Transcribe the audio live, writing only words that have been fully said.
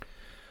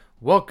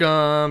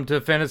Welcome to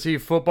Fantasy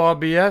Football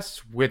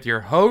BS with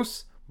your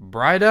hosts,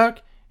 Bryduck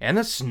and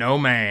the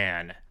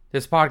Snowman.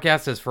 This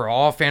podcast is for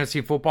all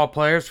fantasy football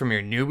players, from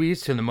your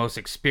newbies to the most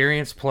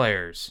experienced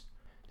players.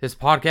 This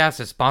podcast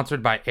is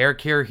sponsored by Air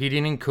Care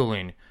Heating and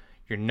Cooling,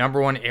 your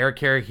number one air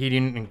care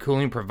heating and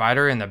cooling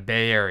provider in the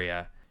Bay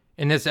Area.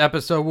 In this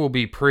episode, we'll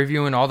be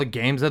previewing all the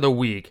games of the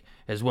week,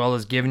 as well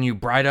as giving you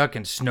Bryduck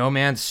and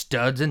Snowman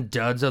studs and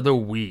duds of the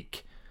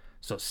week.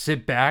 So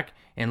sit back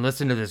and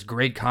listen to this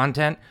great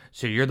content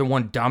so you're the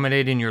one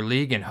dominating your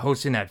league and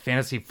hosting that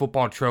fantasy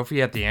football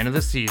trophy at the end of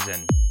the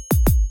season.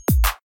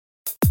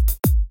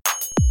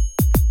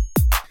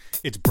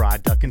 It's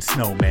Bryduck and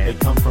Snowman. They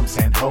come from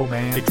San Ho,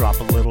 man. They drop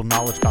a little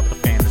knowledge about the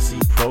fantasy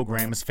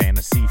program. It's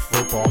fantasy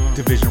football.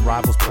 Division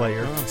rivals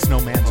player.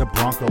 Snowman's a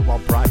Bronco while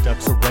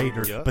Bryduck's a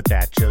Raider. But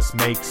that just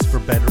makes for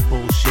better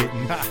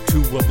bullshitting.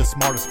 Two of the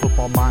smartest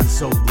football minds,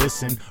 so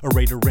listen. A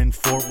Raider in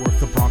Fort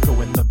Worth, a Bronco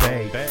in the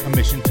Bay. A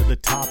mission to the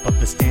top of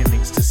the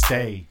standings to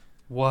stay.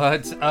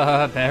 What's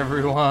up,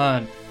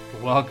 everyone?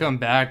 Welcome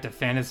back to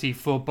Fantasy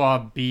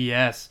Football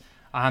BS.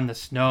 I'm the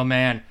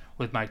Snowman,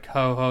 with my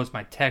co-host,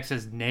 my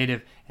Texas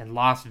native and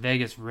Las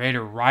Vegas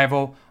Raider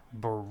rival,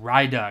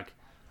 Bryduck.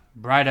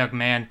 Bryduck,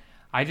 man,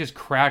 I just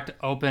cracked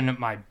open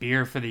my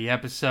beer for the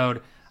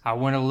episode. I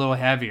went a little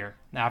heavier.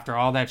 After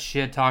all that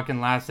shit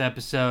talking last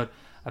episode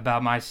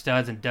about my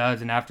studs and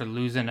duds, and after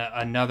losing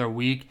another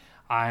week,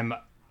 I'm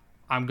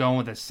going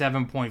with a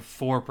 7.4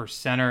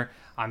 percenter.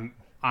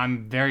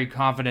 I'm very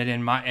confident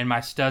in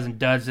my studs and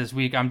duds this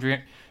week. I'm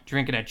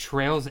drinking a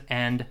Trails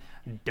End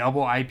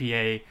double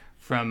IPA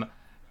from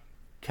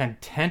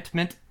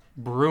Contentment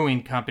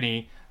Brewing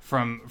Company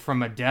from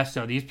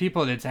Modesto. These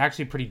people, it's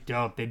actually pretty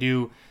dope. They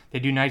do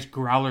nice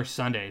growler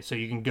Sundays, so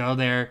you can go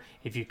there.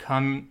 If you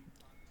come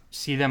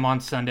see them on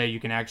Sunday, you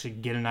can actually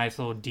get a nice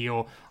little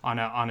deal on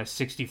a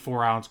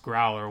 64 ounce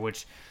growler,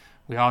 which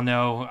we all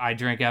know I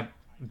drink up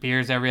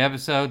beers every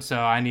episode, so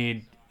I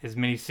need as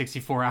many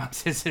 64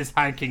 ounces as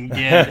I can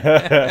get.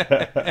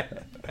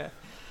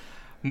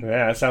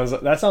 Yeah, that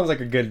sounds like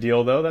a good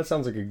deal, though. That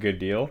sounds like a good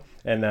deal.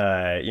 And,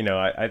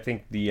 I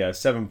think the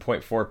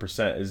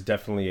 7.4% is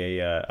definitely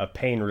a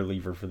pain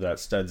reliever for that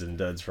studs and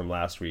duds from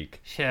last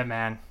week. Shit,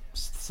 man.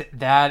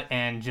 That,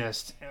 and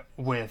just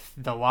with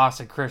the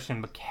loss of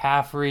Christian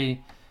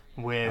McCaffrey,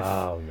 with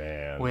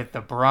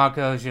the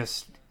Broncos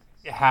just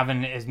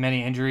having as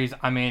many injuries.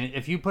 I mean,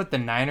 if you put the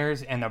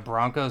Niners and the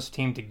Broncos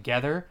team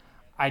together,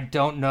 I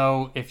don't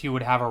know if you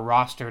would have a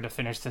roster to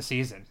finish the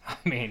season. I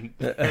mean,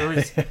 there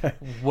was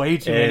way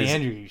too many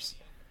injuries.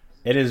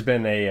 It has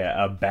been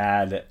a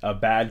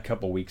bad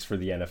couple weeks for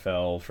the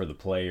NFL, for the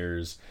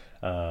players.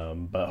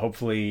 But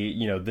hopefully,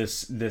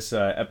 this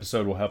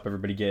episode will help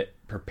everybody get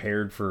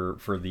prepared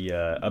for the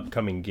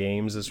upcoming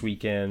games this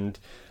weekend.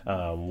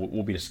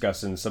 We'll be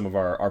discussing some of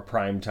our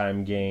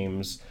primetime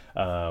games,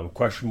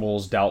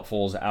 questionables,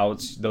 doubtfuls,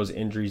 outs, those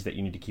injuries that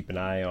you need to keep an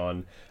eye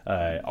on.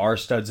 Our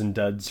studs and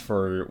duds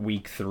for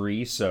week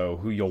 3, so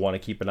who you'll want to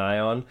keep an eye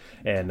on.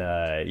 And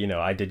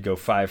I did go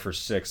 5 for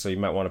 6, so you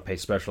might want to pay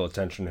special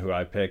attention to who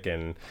I pick.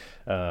 And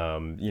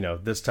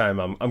this time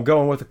I'm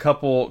going with a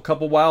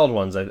couple wild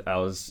ones. I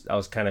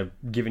was kind of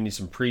giving you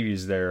some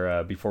previews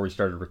there before we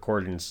started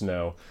recording,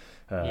 Snow.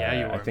 Yeah,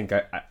 you were.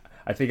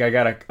 I think I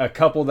got a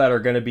couple that are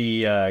going to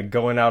be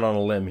going out on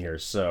a limb here,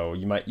 so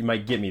you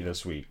might get me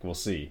this week. We'll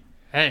see.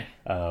 Hey,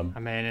 I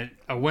mean,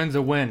 a win's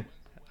a win.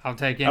 I'll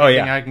take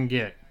anything I can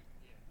get.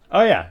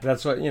 Oh yeah,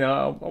 that's what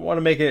I want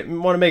to make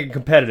it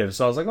competitive.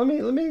 So I was like, let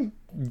me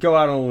go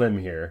out on a limb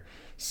here.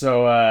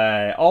 So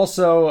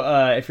also,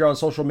 if you're on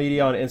social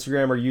media, on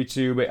Instagram or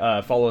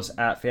YouTube, follow us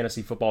at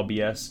Fantasy Football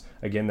BS.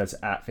 Again, that's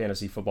at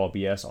Fantasy Football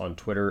BS. On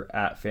Twitter,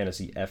 at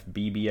Fantasy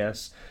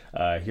FBBS.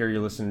 Here you're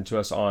listening to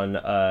us on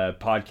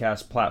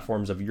podcast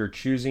platforms of your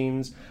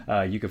choosings.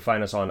 You can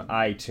find us on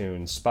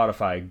iTunes,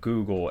 Spotify,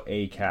 Google,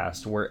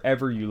 Acast,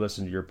 wherever you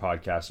listen to your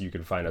podcast. You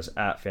can find us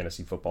at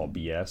Fantasy Football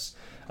BS.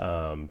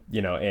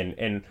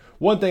 And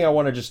one thing I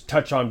want to just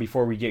touch on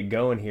before we get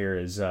going here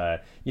is,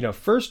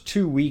 first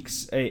 2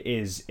 weeks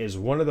is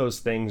one of those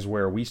things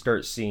where we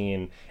start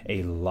seeing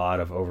a lot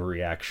of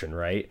overreaction,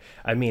 right?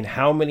 I mean,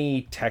 how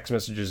many text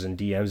messages and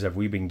DMs have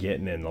we been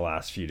getting in the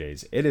last few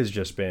days? It has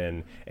just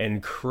been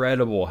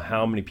incredible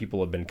how many people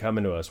have been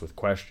coming to us with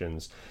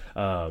questions.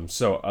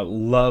 So I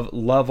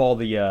love all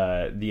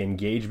the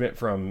engagement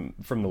from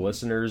the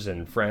listeners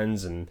and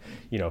friends and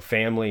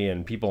family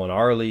and people in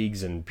our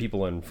leagues and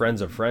people in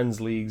friends of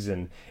friends leagues,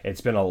 and it's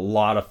been a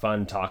lot of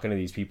fun talking to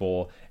these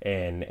people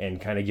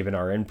and kind of giving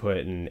our input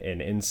and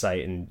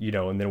insight, and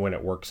and then when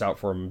it works out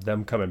for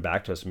them coming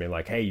back to us and being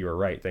like, hey, you were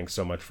right, thanks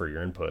so much for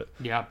your input.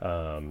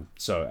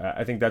 So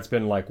I think that's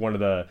been like one of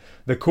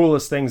the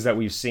coolest things that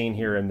we've seen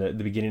here in the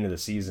beginning of the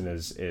season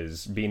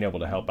is being able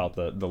to help out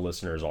the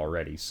listeners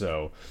already.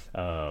 So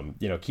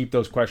keep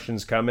those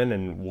questions coming,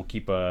 and we'll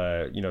keep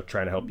trying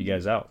to help you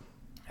guys out.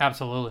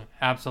 Absolutely.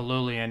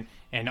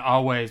 And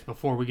always,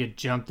 before we get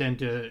jumped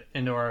into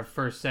our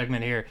first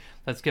segment here,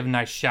 let's give a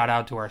nice shout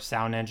out to our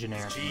sound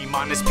engineer.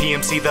 G-minus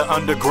PMC, the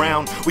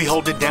underground. We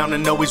hold it down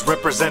and always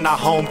represent our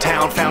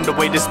hometown. Found a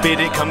way to spit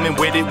it, coming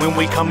with it when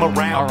we come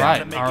around.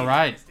 All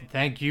right.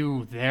 Thank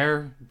you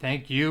there.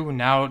 Thank you.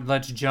 Now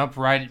let's jump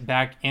right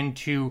back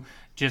into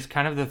just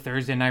kind of the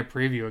Thursday night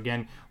preview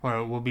again,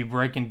 where we'll be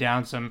breaking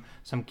down some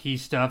key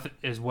stuff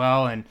as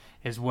well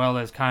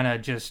as kind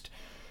of just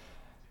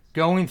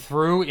going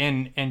through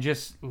and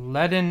just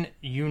letting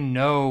you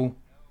know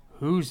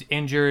who's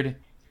injured,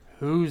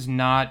 who's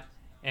not,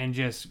 and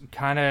just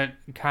kind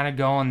of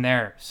going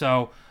there.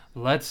 So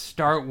let's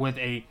start with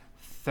a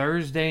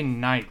Thursday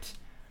night.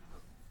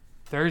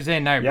 Yes.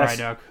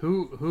 Bryduck.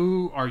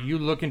 Who are you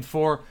looking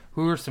for?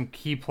 Who are some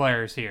key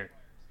players here?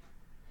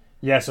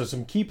 Yeah, so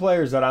some key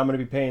players that I'm going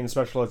to be paying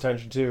special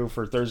attention to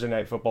for Thursday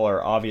Night Football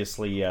are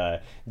obviously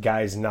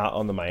guys not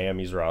on the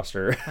Miami's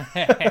roster.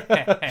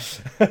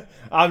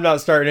 I'm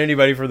not starting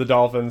anybody for the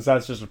Dolphins.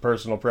 That's just a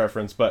personal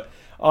preference. But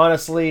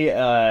honestly,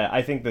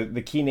 I think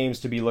the key names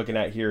to be looking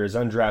at here is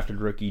undrafted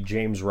rookie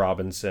James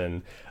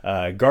Robinson,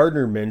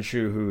 Gardner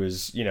Minshew, who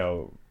is,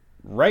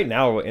 right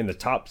now in the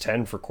top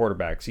 10 for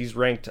quarterbacks. He's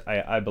ranked,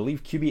 I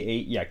believe,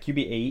 QB8. Yeah,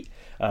 QB8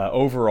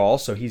 overall.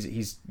 So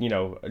he's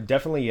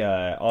definitely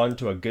on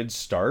to a good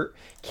start.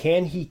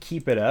 Can he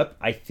keep it up?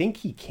 I think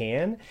he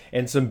can.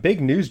 And some big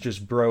news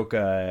just broke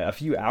a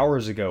few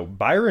hours ago.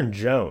 Byron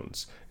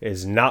Jones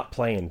is not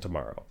playing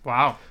tomorrow.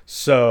 Wow.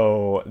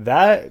 So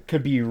that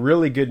could be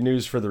really good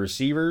news for the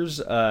receivers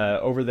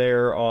over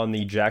there on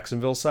the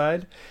Jacksonville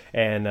side.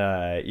 And,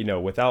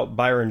 without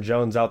Byron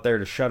Jones out there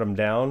to shut him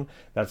down,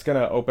 that's going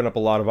to open up a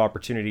lot of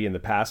opportunity in the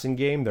passing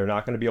game. They're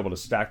not going to be able to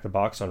stack the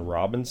box on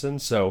Robinson.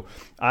 So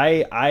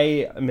I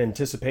am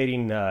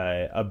anticipating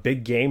a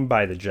big game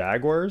by the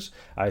Jaguars.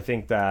 I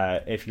think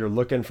that if you're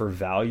looking for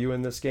value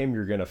in this game,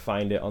 you're going to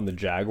find it on the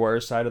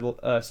Jaguars side of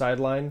the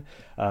sideline.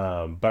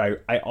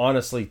 But I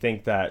honestly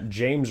think that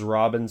James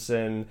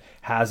Robinson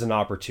has an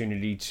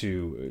opportunity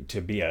to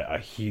be a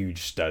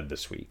huge stud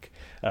this week.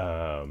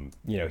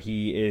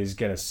 He is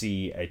going to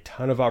see a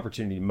ton of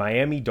opportunity.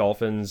 Miami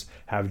Dolphins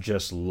have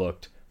just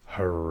looked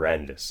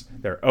horrendous.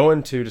 They're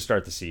 0-2 to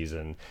start the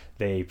season.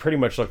 They pretty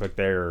much look like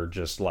they're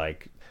just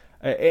like,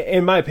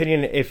 in my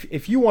opinion,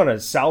 if you want to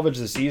salvage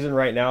the season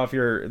right now, if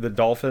you're the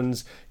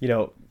Dolphins,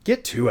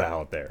 get Tua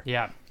out there.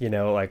 Yeah.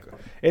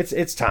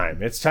 It's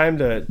time. It's time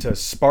to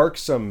spark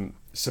some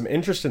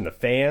interest in the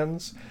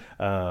fans,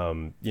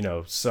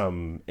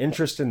 some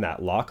interest in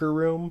that locker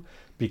room,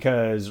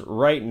 because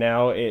right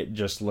now it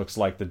just looks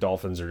like the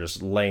Dolphins are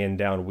just laying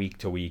down week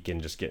to week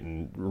and just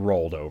getting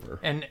rolled over.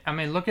 And I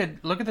mean, look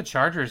at the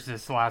Chargers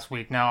this last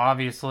week. Now,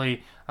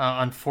 obviously,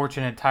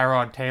 unfortunate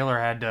Tyrod Taylor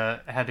had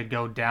to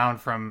go down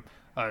from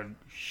a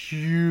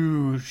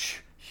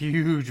huge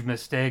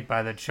mistake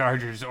by the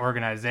Chargers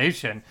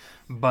organization.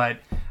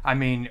 But I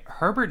mean,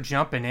 Herbert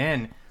jumping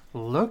in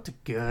looked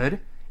good,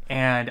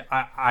 and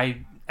I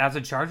as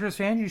a Chargers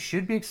fan, you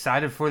should be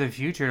excited for the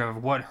future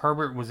of what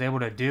Herbert was able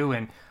to do.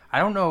 And I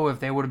don't know if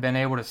they would have been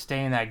able to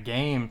stay in that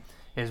game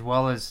as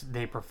well as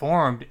they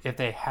performed if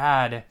they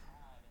had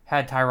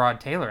Tyrod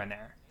Taylor in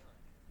there.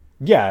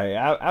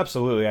 Yeah,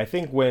 absolutely. I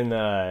think when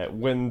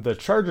the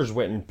Chargers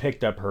went and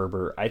picked up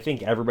Herbert, I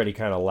think everybody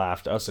kind of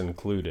laughed, us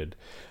included.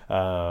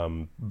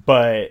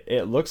 But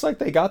it looks like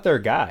they got their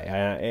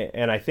guy.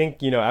 And I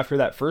think, after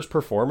that first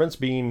performance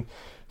being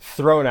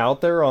thrown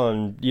out there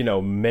on,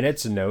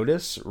 minutes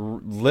notice,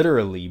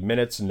 literally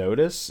minutes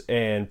notice,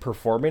 and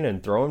performing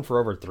and throwing for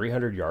over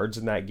 300 yards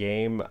in that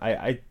game,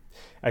 I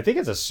think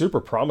it's a super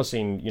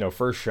promising,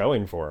 first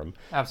showing for him.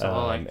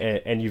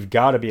 Absolutely. And you've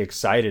got to be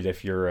excited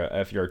if you're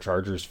a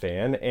Chargers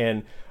fan.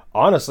 And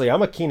honestly,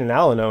 I'm a Keenan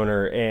Allen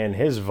owner, and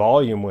his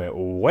volume went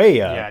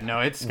way up. Yeah, no,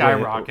 it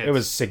skyrockets. It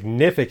was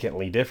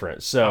significantly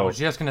different. So I was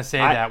just going to say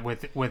that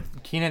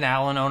with Keenan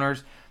Allen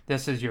owners,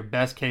 this is your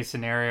best case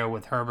scenario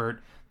with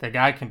Herbert. The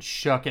guy can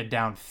shuck it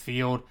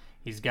downfield.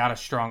 He's got a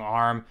strong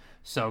arm.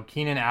 So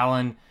Keenan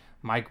Allen,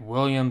 Mike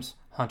Williams,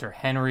 Hunter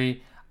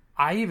Henry.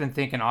 I even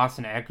think an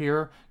Austin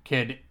Eckler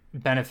could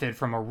benefit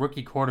from a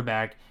rookie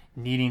quarterback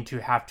needing to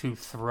have to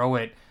throw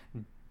it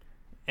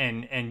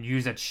and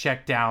use a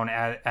check down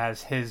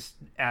as his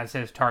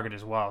target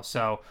as well.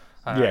 So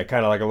kind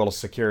of like a little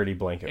security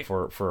blanket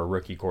for a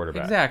rookie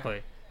quarterback.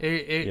 Exactly.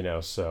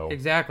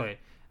 Exactly.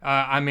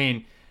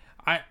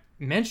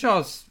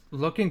 Minshaw's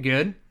looking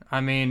good.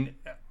 I mean,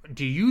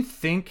 do you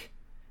think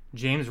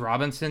James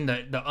Robinson,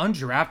 the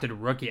undrafted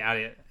rookie out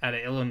of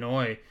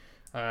Illinois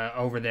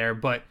over there,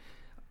 but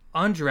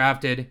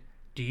undrafted,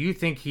 do you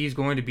think he's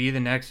going to be the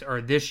next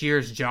or this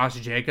year's Josh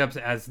Jacobs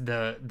as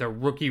the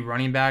rookie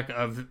running back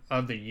of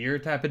the year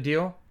type of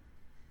deal?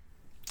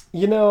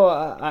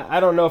 I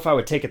don't know if I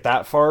would take it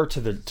that far to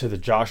the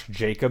Josh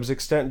Jacobs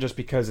extent, just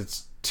because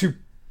it's too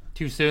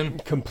soon.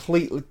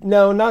 Completely,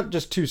 no, not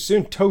just too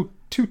soon. Two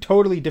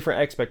totally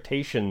different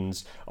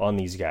expectations on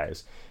these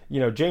guys.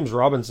 James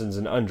Robinson's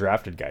an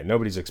undrafted guy.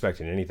 Nobody's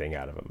expecting anything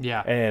out of him.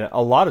 Yeah. And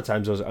a lot of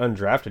times those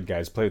undrafted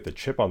guys play with the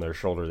chip on their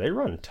shoulder. They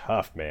run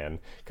tough, man,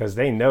 because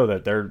they know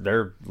that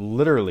they're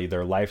literally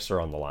their lives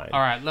are on the line. All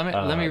right, let me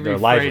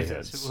rephrase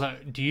this.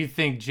 Do you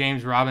think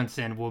James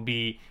Robinson will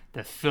be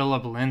the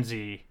Phillip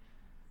Lindsay,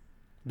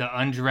 the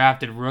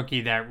undrafted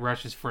rookie that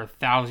rushes for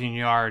 1,000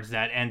 yards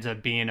that ends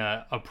up being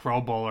a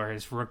Pro Bowler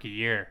his rookie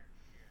year?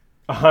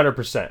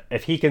 100%.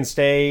 If he can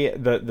stay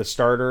the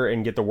starter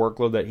and get the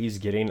workload that he's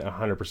getting,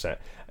 100%.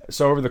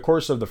 So over the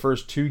course of the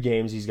first 2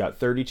 games, he's got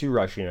 32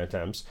 rushing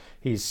attempts.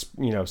 He's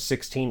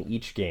 16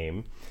 each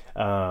game.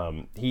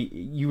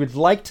 You would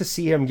like to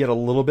see him get a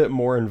little bit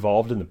more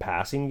involved in the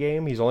passing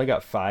game. He's only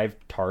got 5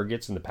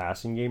 targets in the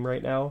passing game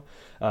right now,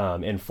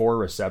 and 4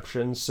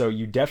 receptions. So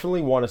you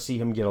definitely want to see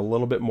him get a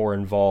little bit more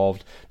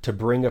involved to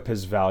bring up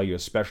his value,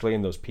 especially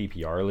in those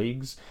PPR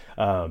leagues.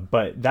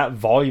 But that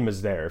volume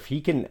is there. If he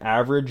can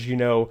average,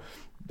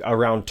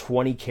 around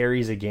 20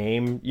 carries a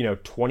game,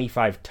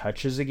 25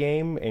 touches a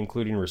game,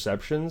 including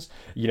receptions,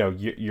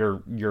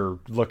 you're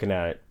looking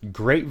at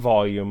great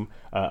volume,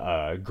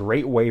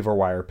 great waiver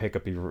wire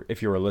pickup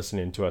if you were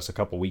listening to us a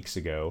couple weeks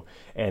ago.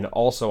 And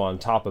also on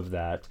top of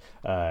that,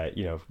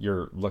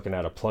 you're looking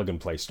at a plug and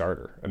play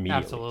starter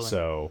immediately. Absolutely.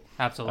 So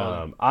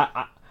absolutely.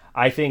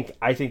 I think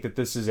that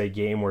this is a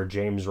game where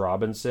James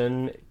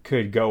Robinson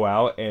could go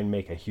out and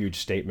make a huge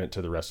statement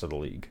to the rest of the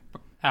league.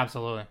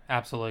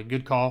 Absolutely.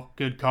 Good call.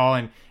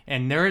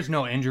 And there is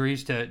no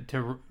injuries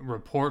to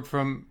report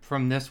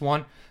from this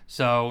one.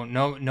 So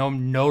no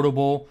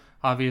notable.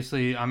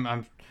 Obviously,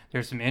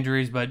 there's some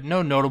injuries, but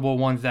no notable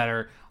ones that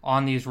are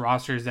on these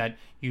rosters that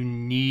you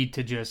need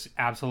to just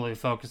absolutely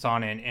focus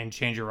on and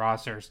change your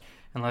rosters.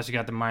 Unless you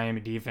got the Miami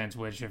defense,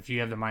 which if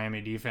you have the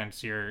Miami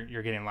defense, you're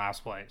getting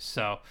last place.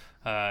 So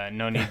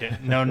no need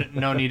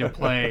to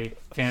play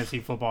fantasy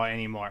football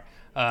anymore.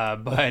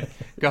 But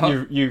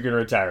go. You can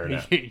retire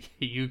now.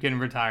 You can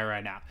retire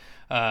right now.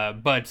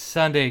 But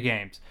Sunday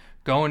games.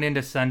 Going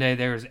into Sunday,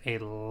 there's a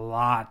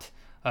lot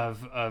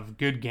of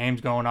good games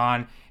going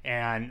on,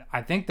 and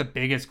I think the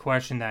biggest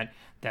question that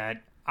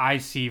I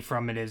see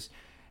from it is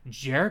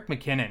Jerick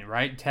McKinnon,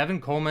 right?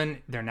 Tevin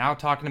Coleman. They're now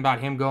talking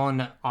about him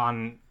going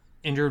on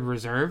injured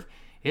reserve.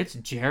 It's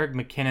Jerick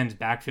McKinnon's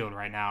backfield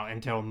right now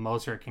until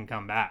Mostert can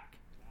come back.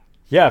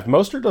 Yeah, if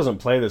Mostert doesn't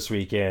play this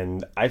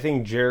weekend, I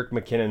think Jerick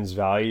McKinnon's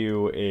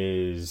value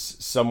is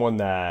someone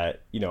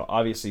that,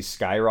 obviously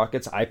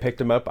skyrockets. I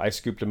picked him up. I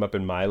scooped him up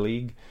in my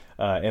league,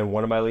 in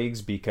one of my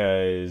leagues,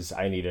 because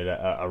I needed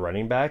a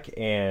running back.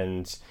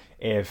 And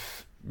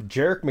if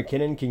Jerick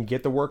McKinnon can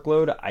get the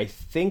workload, I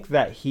think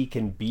that he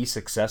can be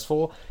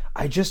successful.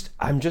 I'm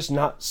just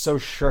not so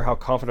sure how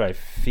confident I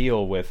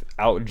feel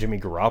without Jimmy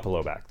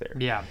Garoppolo back there.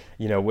 Yeah.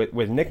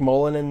 With Nick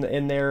Mullen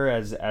in there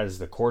as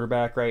the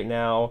quarterback right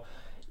now,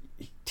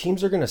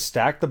 teams are going to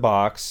stack the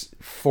box,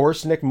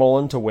 force Nick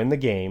Mullen to win the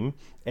game,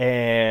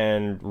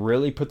 and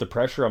really put the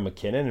pressure on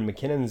McKinnon. And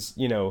McKinnon's,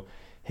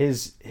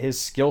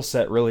 his skill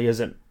set really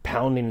isn't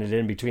pounding it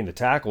in between the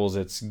tackles.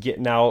 It's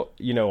getting out,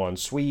 on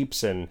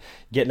sweeps and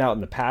getting out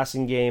in the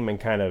passing game and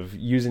kind of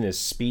using his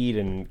speed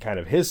and kind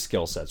of his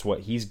skill sets,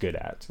 what he's good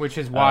at. Which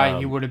is why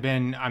he would have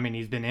been,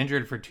 he's been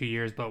injured for 2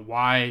 years, but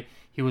why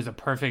he was a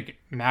perfect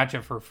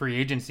matchup for free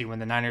agency when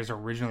the Niners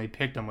originally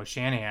picked him with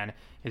Shanahan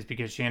is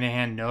because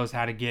Shanahan knows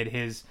how to get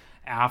his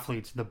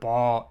athletes the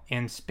ball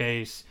in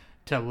space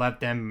to let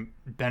them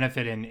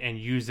benefit and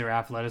use their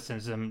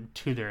athleticism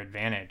to their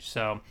advantage.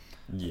 So,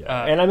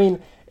 yeah.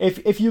 And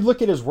if you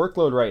look at his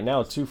workload right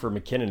now too for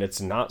McKinnon,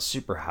 it's not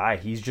super high.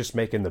 He's just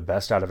making the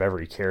best out of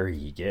every carry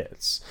he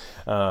gets.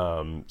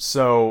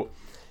 So,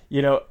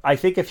 I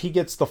think if he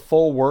gets the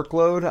full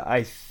workload,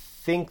 I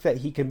think that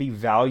he can be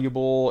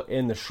valuable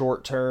in the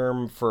short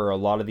term for a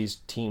lot of these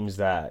teams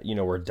that,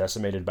 were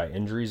decimated by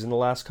injuries in the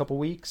last couple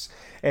weeks.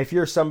 If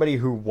you're somebody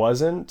who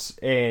wasn't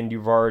and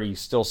you've already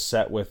still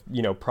set with,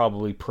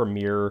 probably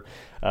premier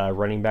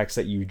running backs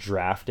that you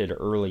drafted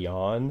early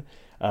on,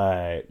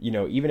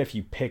 even if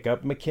you pick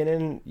up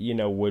McKinnon,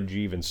 would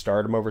you even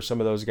start him over some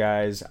of those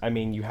guys?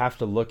 You have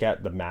to look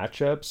at the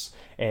matchups.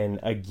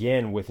 And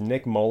again, with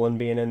Nick Mullen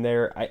being in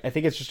there, I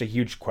think it's just a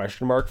huge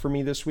question mark for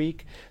me this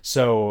week.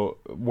 So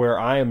where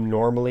I am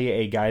normally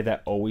a guy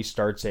that always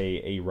starts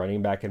a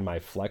running back in my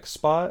flex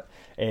spot,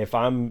 if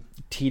I'm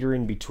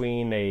teetering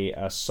between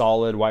a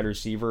solid wide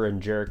receiver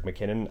and Jerick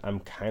McKinnon, I'm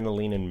kind of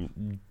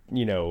leaning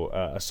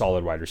a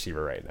solid wide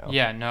receiver right now.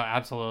 Yeah, no,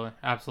 absolutely.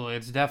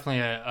 It's definitely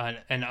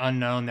an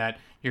unknown that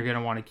you're going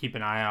to want to keep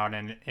an eye out.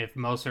 And if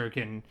Mostert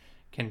can,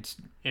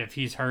 if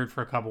he's hurt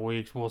for a couple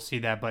weeks, we'll see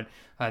that. But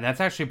that's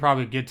actually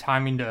probably good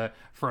timing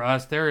for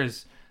us.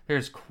 There's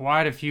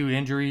quite a few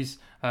injuries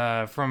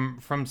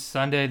from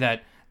Sunday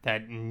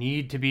that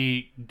need to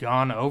be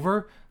gone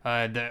over.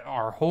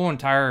 Our whole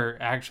entire,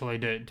 actually,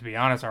 to be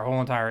honest, our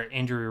whole entire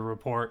injury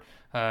report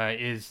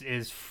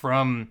is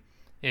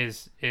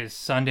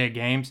Sunday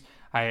games.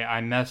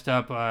 I messed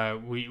up.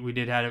 We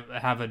did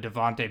have a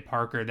Devontae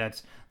Parker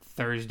that's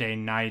Thursday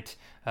night.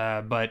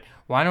 But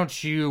why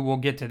don't we'll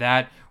get to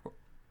that.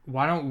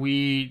 why don't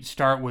we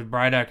start with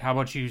Bryduck? How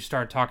about you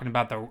start talking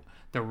about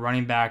the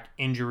running back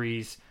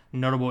injuries,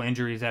 notable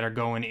injuries that are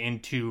going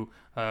into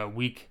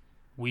week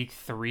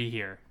 3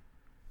 here?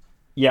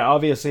 Yeah,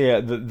 obviously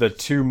the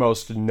two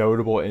most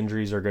notable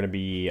injuries are going to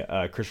be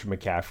Christian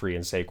McCaffrey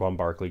and Saquon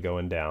Barkley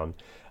going down,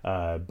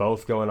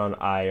 both going on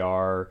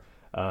IR.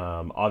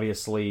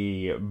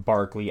 Obviously,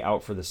 Barkley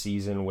out for the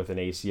season with an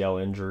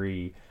ACL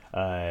injury.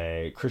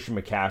 Christian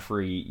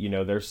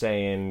McCaffrey, they're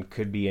saying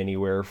could be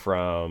anywhere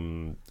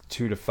from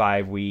 2 to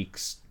 5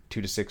 weeks,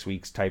 2 to 6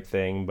 weeks type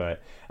thing.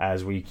 But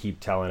as we keep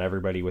telling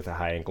everybody with a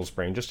high ankle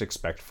sprain, just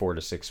expect 4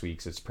 to 6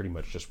 weeks. It's pretty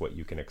much just what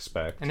you can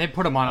expect. And they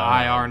put him on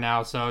IR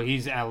now, so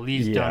he's at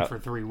least done for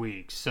 3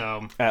 weeks.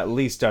 So at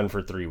least done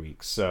for 3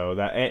 weeks. So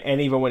that,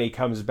 and even when he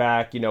comes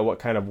back, what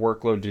kind of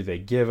workload do they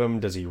give him?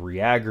 Does he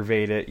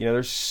re-aggravate it?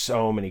 There's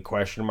so many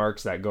question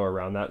marks that go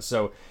around that.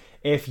 So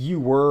if you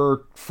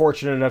were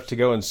fortunate enough to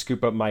go and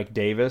scoop up Mike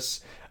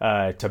Davis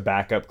to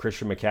back up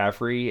Christian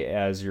McCaffrey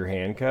as your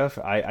handcuff,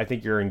 I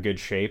think you're in good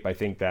shape. I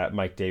think that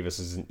Mike Davis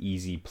is an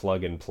easy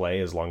plug and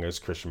play as long as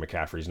Christian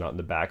McCaffrey's not in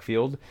the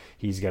backfield.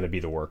 He's going to be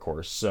the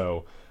workhorse.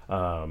 So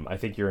I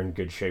think you're in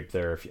good shape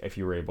there if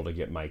you were able to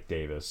get Mike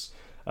Davis.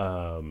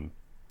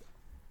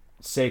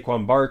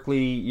 Saquon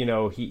Barkley,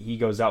 he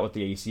goes out with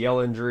the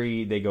ACL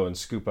injury. They go and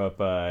scoop up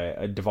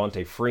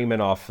Devontae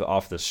Freeman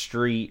off the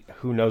street.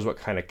 Who knows what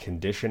kind of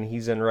condition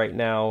he's in right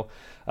now,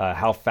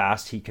 how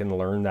fast he can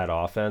learn that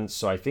offense.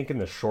 So I think in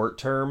the short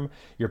term,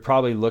 you're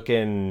probably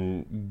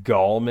looking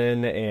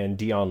Gallman and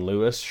Dion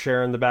Lewis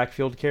sharing the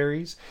backfield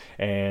carries.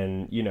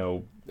 And,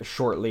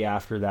 shortly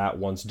after that,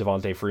 once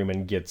Devontae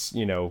Freeman gets,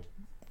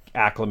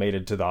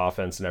 acclimated to the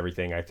offense and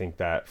everything, I think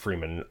that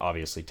Freeman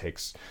obviously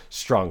takes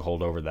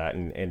stronghold over that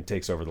and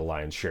takes over the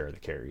lion's share of the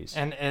carries.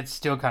 And it's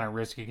still kind of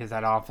risky because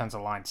that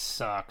offensive line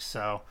sucks.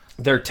 So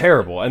they're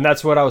terrible, and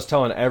that's what I was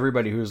telling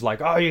everybody who's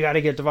like, "Oh, you got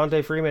to get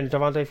Devontae Freeman,"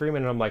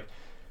 and I'm like,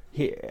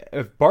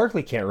 if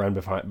Barkley can't run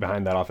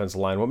behind that offensive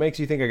line, what makes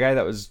you think a guy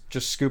that was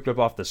just scooped up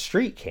off the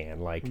street can?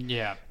 Like,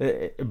 yeah,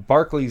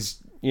 Barkley's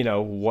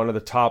one of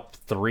the top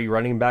 3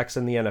 running backs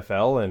in the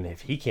NFL, and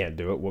if he can't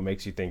do it, what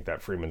makes you think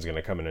that Freeman's going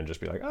to come in and just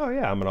be like, oh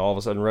yeah, I'm going to all of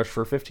a sudden rush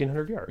for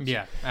 1,500 yards?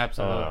 Yeah,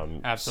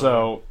 absolutely.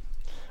 So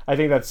I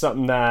think that's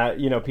something that,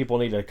 people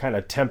need to kind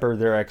of temper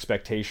their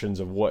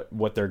expectations of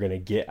what they're going to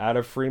get out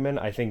of Freeman.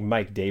 I think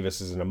Mike Davis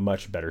is in a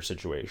much better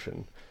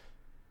situation.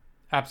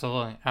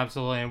 Absolutely.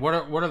 And what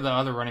are the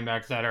other running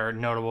backs that are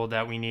notable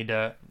that we need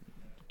to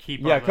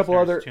keep a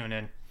couple tune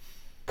in?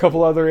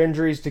 Couple other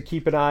injuries to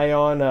keep an eye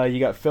on. You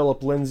got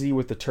Phillip Lindsay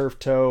with the turf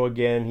toe.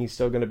 Again, he's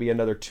still going to be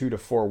another 2 to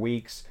 4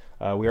 weeks.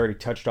 We already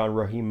touched on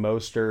Raheem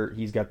Mostert.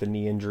 He's got the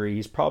knee injury.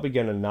 He's probably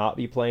going to not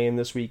be playing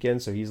this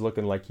weekend, so he's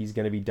looking like he's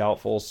going to be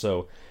doubtful.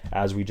 So,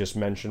 as we just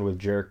mentioned with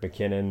Jerick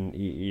McKinnon,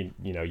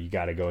 you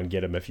got to go and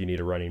get him if you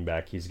need a running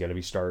back. He's going to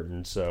be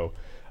starting. So,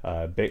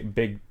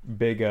 big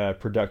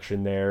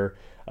production there.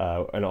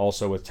 And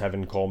also with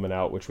Tevin Coleman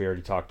out, which we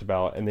already talked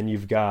about. And then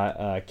you've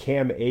got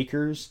Cam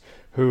Akers,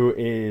 who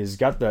is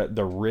got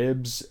the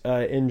ribs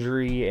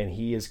injury, and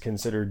he is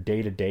considered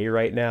day-to-day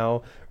right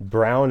now.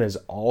 Brown is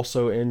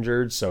also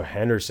injured, so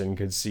Henderson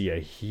could see a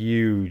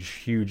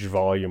huge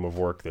volume of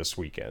work this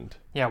weekend.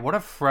 Yeah, what a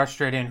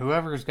frustrating,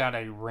 whoever's got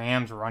a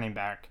Rams running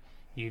back.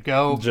 You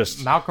go,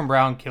 Just Malcolm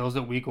Brown kills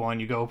it week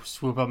 1. You go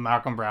swoop up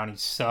Malcolm Brown, he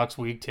sucks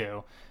week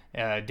 2.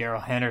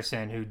 Darrell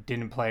Henderson, who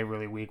didn't play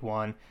really week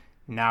 1,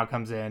 now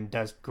comes in,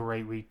 does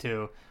great week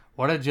 2.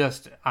 What a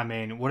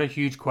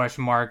huge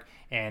question mark,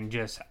 and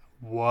just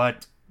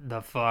what the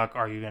fuck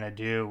are you gonna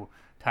do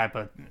type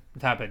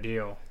of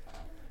deal.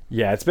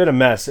 Yeah, it's been a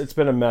mess. It's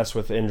been a mess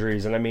with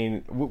injuries,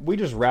 and we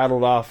just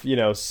rattled off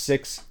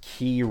 6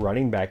 key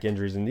running back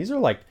injuries, and these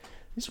are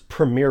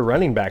premier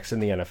running backs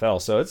in the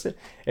NFL. So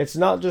it's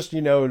not just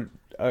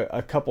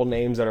a couple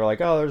names that are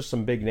like, oh, there's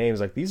some big names.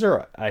 Like, these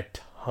are a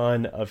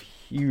ton of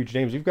huge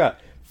names. We've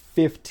got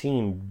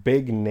 15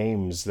 big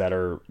names that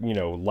are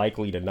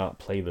likely to not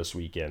play this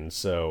weekend.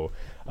 So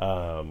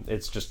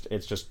it's just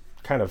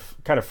kind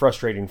of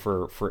frustrating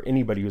for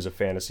anybody who's a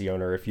fantasy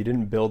owner if you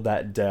didn't build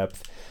that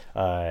depth.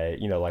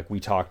 Like we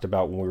talked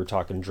about when we were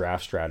talking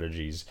draft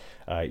strategies,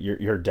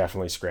 you're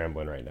definitely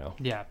scrambling right now.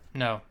 Yeah,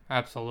 no,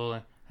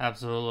 absolutely.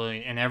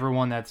 And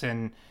everyone that's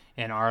in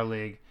our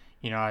league,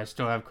 I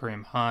still have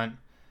Kareem Hunt,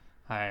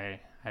 I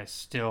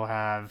still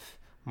have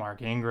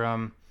Mark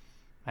Ingram,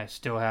 I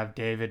still have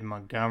David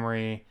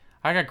Montgomery.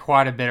 I got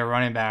quite a bit of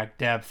running back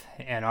depth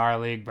in our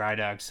league,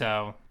 Bryduck,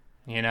 so,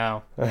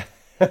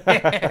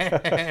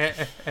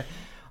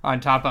 on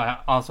top of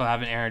also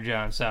having Aaron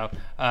Jones. So,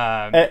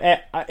 and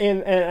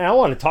I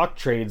want to talk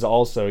trades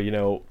also.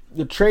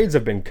 The trades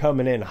have been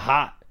coming in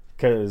hot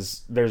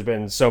because there's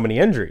been so many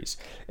injuries.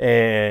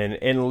 And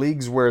in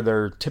leagues where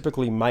there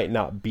typically might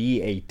not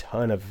be a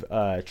ton of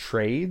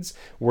trades,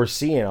 we're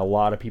seeing a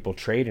lot of people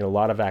trading, a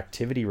lot of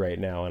activity right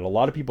now. And a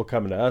lot of people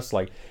coming to us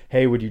like,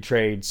 hey, would you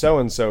trade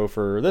so-and-so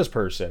for this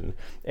person?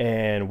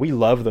 And we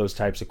love those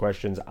types of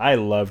questions. I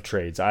love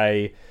trades.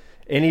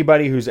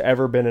 anybody who's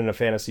ever been in a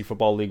fantasy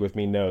football league with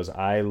me knows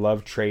I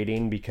love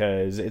trading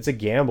because it's a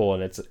gamble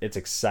and it's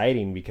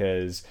exciting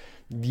because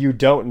you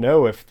don't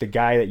know if the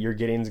guy that you're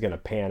getting is going to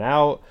pan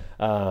out,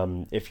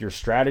 if your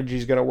strategy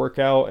is going to work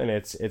out, and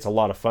it's a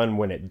lot of fun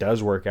when it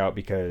does work out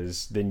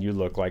because then you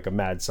look like a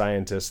mad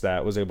scientist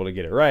that was able to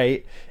get it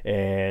right,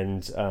 and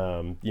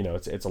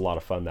it's a lot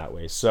of fun that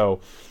way. So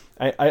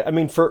I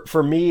mean,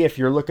 for me, if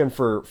you're looking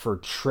for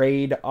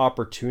trade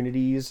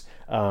opportunities,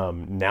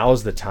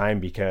 now's the time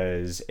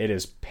because it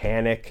is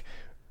panic,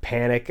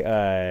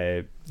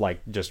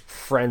 like just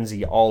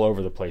frenzy all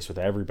over the place with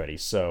everybody.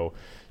 So,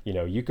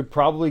 you could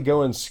probably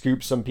go and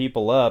scoop some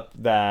people up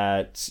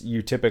that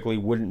you typically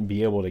wouldn't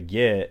be able to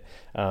get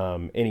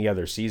any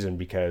other season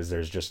because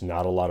there's just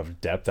not a lot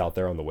of depth out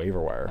there on the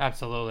waiver wire.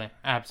 Absolutely.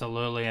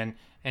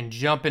 And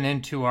jumping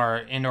into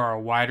our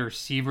wide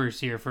receivers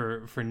here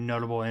for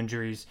notable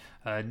injuries,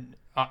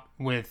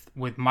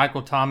 with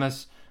Michael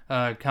Thomas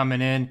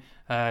coming in,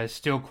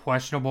 still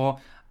questionable.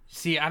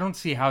 See, I don't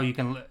see how you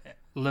can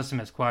list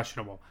him as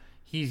questionable.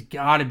 He's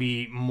got to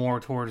be more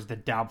towards the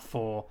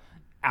doubtful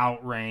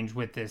out range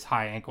with this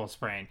high ankle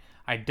sprain.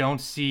 I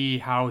don't see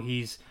how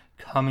he's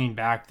coming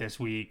back this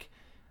week,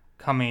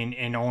 coming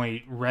and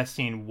only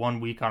resting 1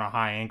 week on a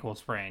high ankle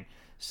sprain.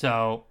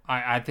 So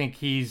I think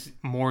he's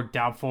more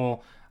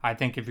doubtful. I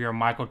think if you're a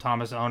Michael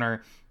Thomas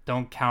owner,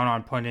 don't count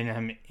on putting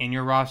him in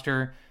your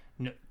roster.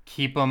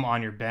 Keep him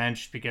on your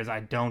bench because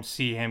I don't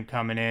see him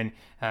coming in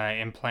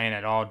and playing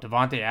at all.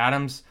 Davante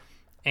Adams,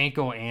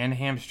 ankle and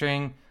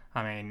hamstring.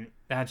 I mean,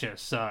 that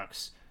just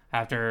sucks.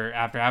 After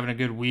having a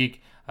good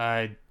week,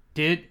 he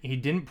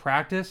didn't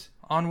practice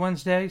on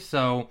Wednesday,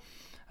 so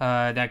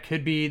that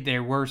could be, they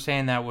were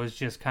saying that was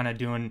just kind of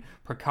doing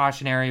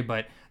precautionary,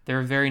 but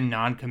they're very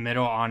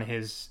non-committal on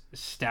his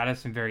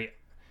status and very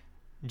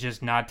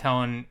just not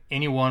telling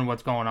anyone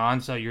what's going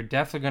on. So you're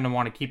definitely going to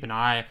want to keep an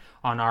eye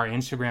on our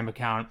Instagram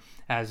account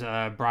as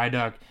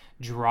Bryduck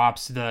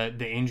drops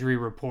the injury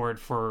report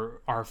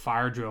for our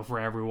fire drill for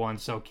everyone.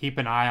 So keep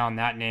an eye on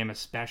that name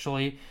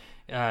especially,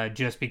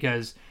 just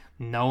because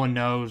no one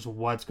knows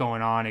what's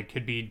going on. It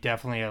could be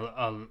definitely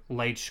a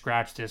late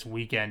scratch this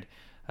weekend.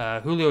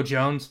 Julio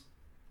Jones,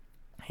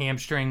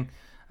 hamstring.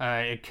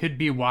 It could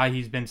be why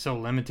he's been so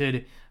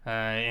limited,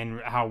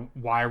 and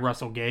why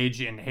Russell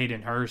Gage and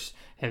Hayden Hurst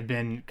have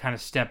been kind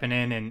of stepping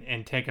in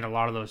and taking a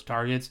lot of those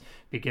targets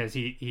because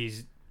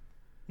he's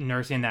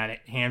nursing that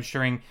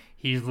hamstring.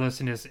 He's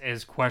listed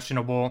as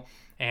questionable,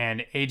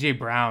 and A.J.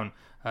 Brown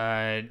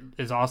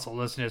is also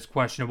listed as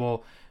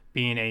questionable,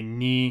 being a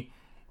knee.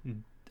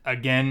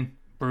 Again,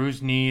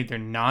 bruised knee. They're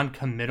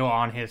non-committal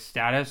on his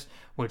status,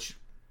 which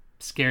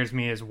scares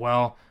me as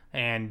well.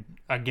 And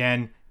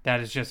again, that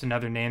is just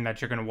another name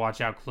that you're going to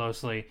watch out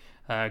closely.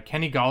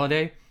 Kenny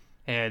Golladay,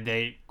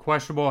 they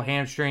questionable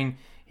hamstring.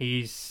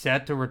 He's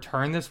set to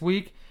return this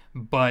week,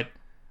 but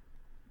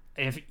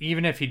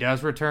even if he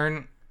does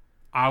return,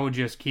 I would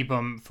just keep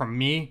him. From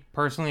me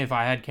personally, if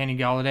I had Kenny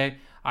Golladay,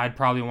 I'd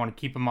probably want to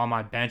keep him on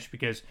my bench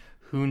because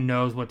who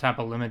knows what type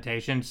of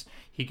limitations.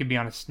 He could be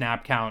on a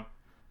snap count.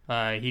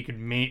 He could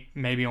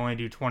maybe only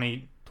do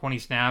 20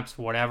 snaps,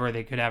 whatever.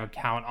 They could have a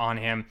count on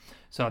him.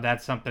 So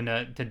that's something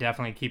to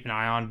definitely keep an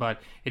eye on.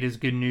 But it is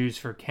good news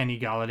for Kenny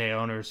Golladay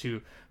owners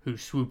who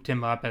swooped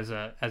him up as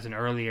an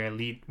early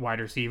elite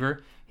wide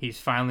receiver. He's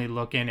finally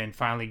looking and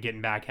finally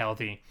getting back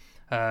healthy.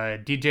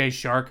 DJ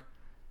Shark,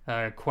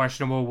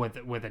 questionable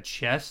with a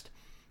chest.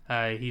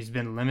 He's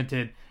been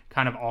limited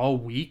kind of all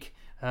week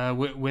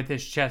with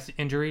his chest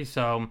injury.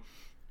 So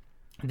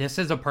this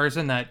is a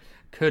person that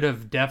could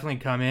have definitely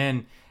come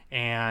in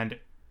and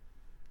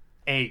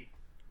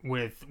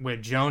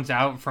with Jones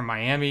out from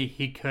Miami,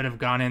 he could have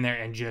gone in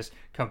there and just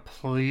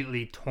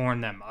completely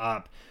torn them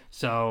up.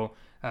 So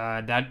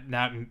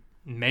that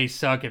may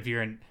suck if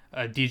you're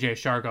a DJ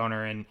Shark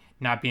owner and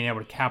not being able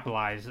to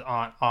capitalize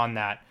on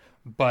that.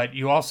 But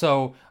you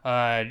also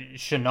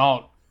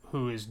Chenault,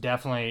 who is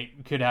definitely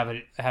could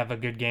have a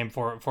good game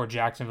for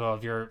Jacksonville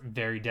if you're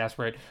very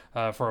desperate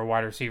for a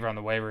wide receiver on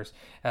the waivers.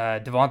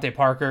 Devontae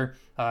Parker,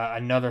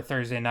 another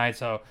Thursday night,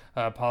 so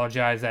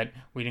apologize that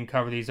we didn't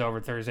cover these over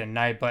Thursday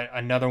night, but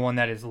another one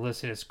that is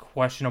listed as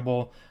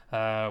questionable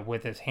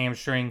with his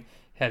hamstring,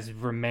 has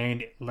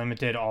remained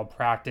limited all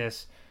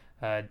practice.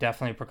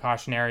 Definitely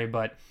precautionary,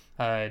 but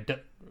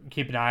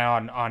keep an eye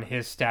on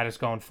his status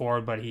going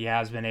forward, but he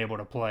has been able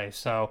to play.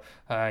 So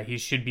he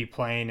should be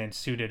playing and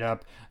suited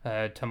up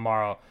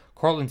tomorrow.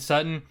 Courtland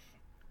Sutton,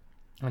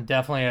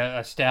 definitely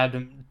a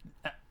stab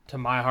to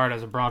my heart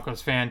as a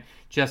Broncos fan,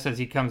 just as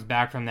he comes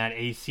back from that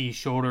AC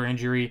shoulder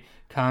injury,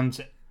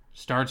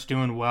 starts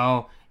doing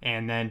well,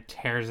 and then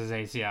tears his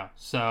ACL.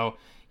 So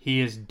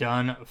he is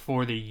done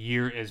for the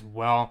year as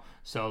well.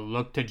 So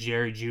look to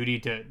Jerry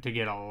Jeudy to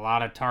get a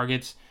lot of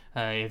targets.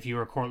 If you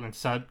were a Courtland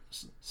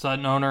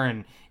Sutton owner,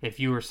 and if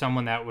you were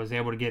someone that was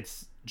able to get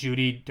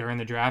Jeudy during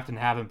the draft and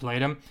haven't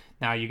played him,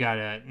 now you got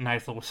a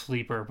nice little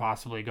sleeper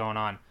possibly going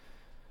on.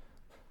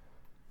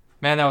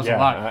 Man, that was a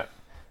lot.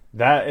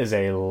 That is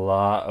a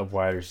lot of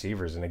wide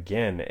receivers. And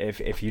again,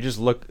 if you just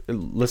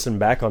listen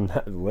back on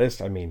that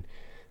list, I mean,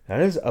 That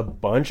is a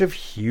bunch of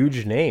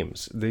huge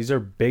names. These are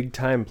big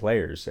time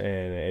players,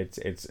 and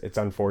it's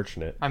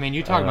unfortunate. I mean,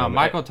 you talk about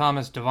Michael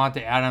Thomas,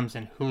 Devontae Adams,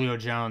 and Julio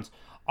Jones,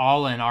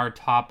 all in our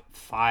top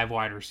 5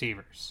 wide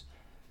receivers.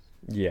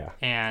 Yeah,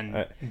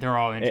 and they're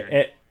all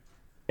injured.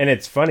 And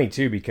it's funny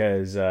too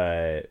because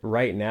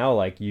right now,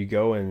 like you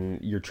go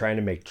and you're trying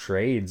to make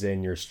trades,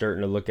 and you're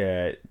starting to look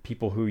at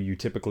people who you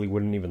typically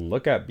wouldn't even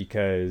look at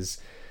because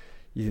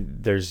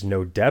there's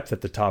no depth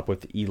at the top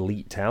with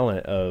elite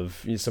talent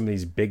of some of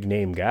these big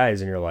name guys,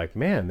 and you're like,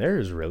 man,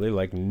 there's really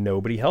like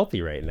nobody healthy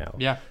right now.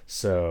 Yeah.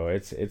 So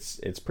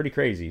it's pretty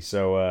crazy.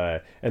 So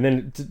and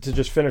then to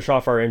just finish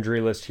off our injury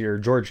list here,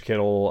 George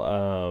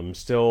Kittle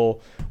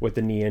still with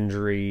the knee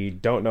injury.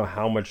 Don't know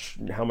how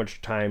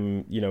much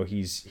time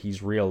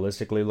he's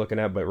realistically looking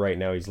at, but right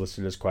now he's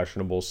listed as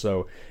questionable.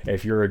 So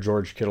if you're a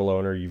George Kittle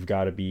owner, you've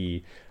got to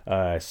be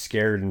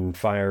scared and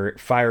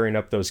firing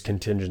up those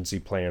contingency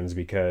plans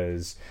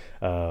because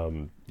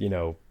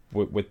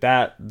with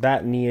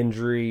that knee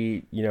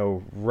injury,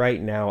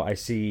 right now I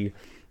see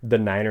the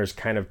Niners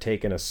kind of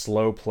taking a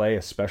slow play,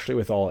 especially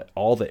with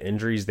all the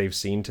injuries they've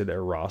seen to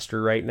their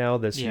roster right now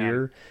this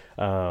year.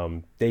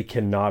 They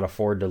cannot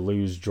afford to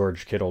lose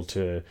George Kittle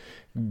to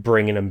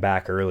bringing him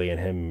back early and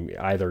him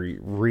either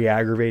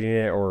re-aggravating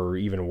it or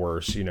even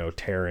worse,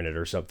 tearing it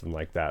or something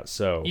like that.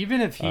 So even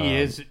if he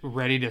is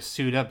ready to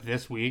suit up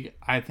this week,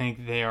 I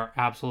think they are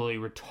absolutely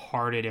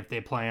retarded if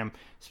they play him,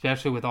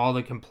 especially with all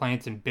the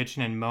complaints and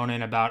bitching and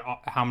moaning about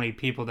how many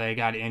people they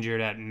got injured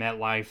at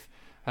MetLife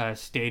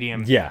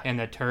Stadium and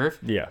the turf.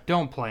 Yeah.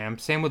 Don't play him.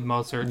 Same with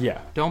Mostert.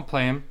 Yeah. Don't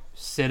play him.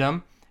 Sit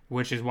him,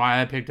 which is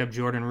why I picked up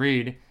Jordan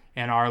Reed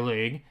in our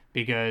league,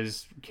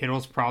 because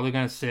Kittle's probably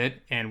going to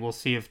sit, and we'll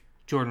see if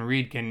Jordan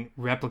Reed can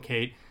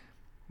replicate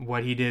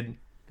what he did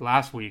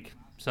last week.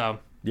 So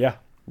yeah,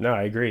 no,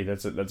 I agree.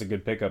 That's a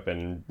good pickup,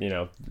 and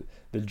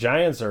the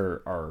Giants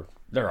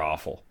they're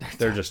awful.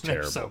 They're just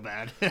terrible. They're so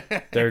bad.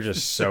 They're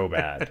just so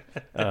bad.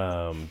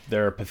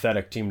 They're a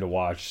pathetic team to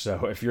watch.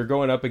 So if you're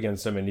going up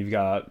against them and you've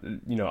got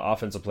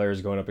offensive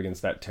players going up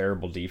against that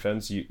terrible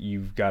defense,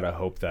 you've got to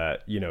hope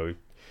that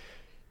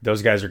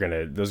those guys are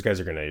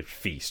gonna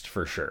feast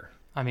for sure.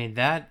 I mean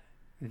that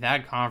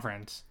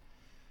conference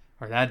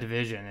or that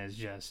division is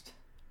just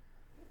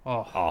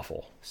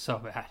awful. So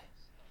bad.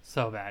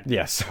 So bad.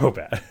 Yeah, so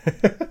bad.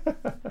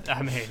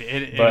 I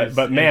mean,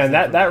 but man,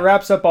 that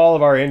wraps up all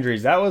of our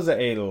injuries. That was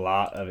a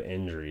lot of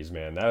injuries,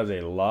 man. That was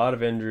a lot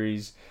of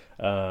injuries.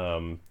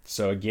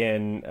 So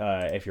again,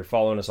 if you're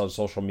following us on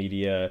social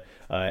media,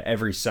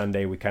 every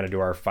Sunday we kind of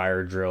do our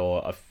fire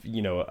drill,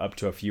 up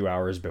to a few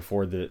hours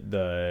before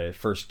the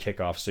first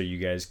kickoff, so you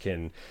guys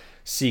can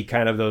see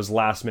kind of those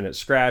last minute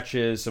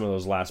scratches, some of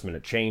those last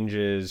minute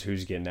changes,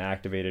 who's getting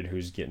activated,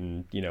 who's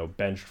getting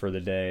benched for the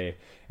day,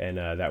 and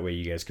that way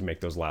you guys can make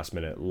those last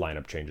minute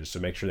lineup changes. So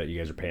make sure that you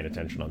guys are paying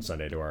attention on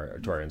Sunday to our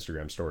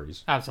Instagram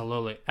stories.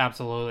 Absolutely.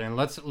 And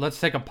let's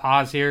take a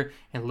pause here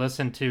and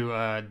listen to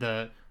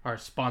our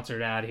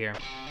sponsored ad here.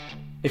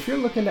 If you're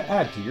looking to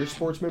add to your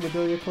sports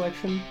memorabilia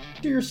collection,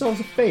 do yourselves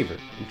a favor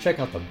and check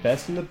out the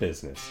best in the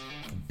business,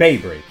 Bay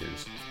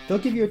Breakers. They'll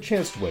give you a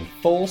chance to win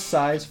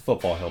full-size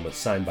football helmets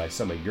signed by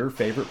some of your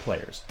favorite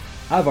players.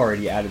 I've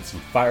already added some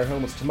fire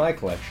helmets to my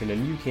collection,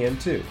 and you can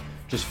too.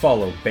 Just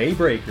follow Bay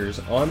Breakers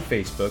on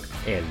Facebook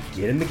and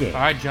get in the game.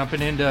 All right,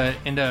 jumping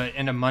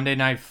into Monday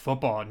Night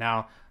Football.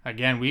 Now,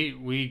 again,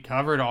 we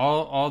covered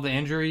all the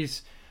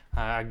injuries.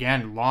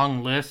 Again,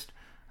 long list.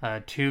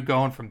 2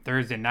 going from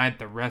Thursday night,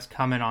 the rest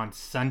coming on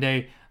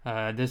Sunday.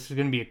 This is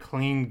going to be a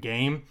clean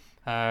game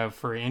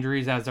for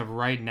injuries as of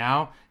right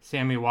now.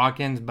 Sammy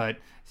Watkins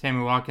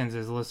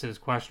is listed as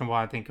questionable.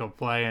 I think he'll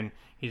play, and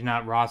he's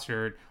not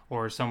rostered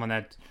or someone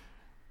that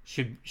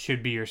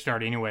should be your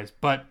start anyways.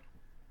 But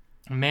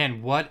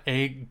man, what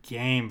a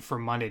game for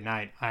Monday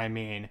night. I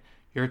mean,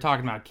 you're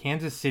talking about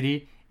Kansas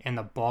City and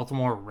the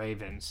Baltimore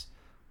Ravens.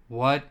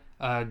 What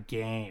a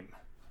game.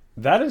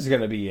 That is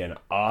going to be an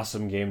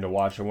awesome game to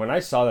watch. And when I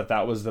saw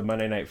that was the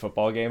Monday Night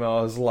Football game,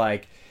 I was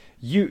like,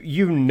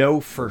 you know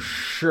for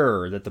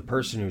sure that the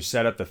person who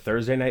set up the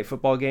Thursday Night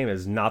Football game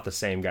is not the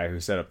same guy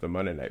who set up the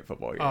Monday Night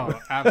Football game. Oh,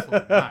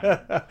 absolutely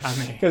not. I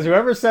mean, because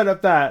whoever set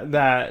up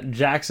that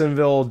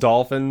Jacksonville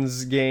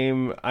Dolphins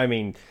game, I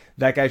mean,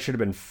 that guy should have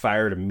been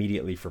fired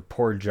immediately for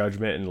poor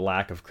judgment and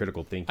lack of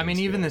critical thinking. I mean,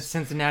 skills. Even the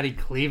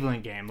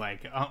Cincinnati-Cleveland game,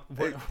 like,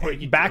 what are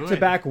you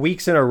back-to-back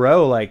weeks in a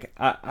row, like,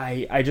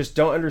 I just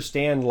don't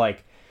understand,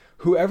 like,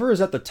 whoever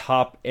is at the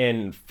top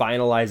and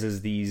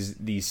finalizes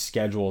these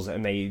schedules,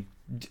 and they,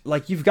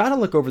 like, you've got to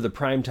look over the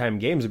primetime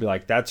games and be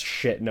like, that's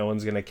shit, no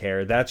one's going to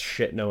care. That's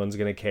shit, no one's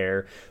going to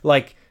care.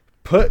 Like,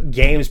 put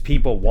games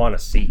people want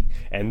to see.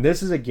 And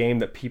this is a game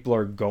that people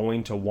are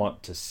going to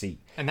want to see.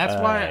 And that's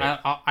why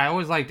I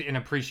always liked and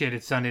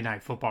appreciated Sunday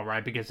Night Football,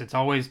 right? Because it's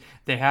always,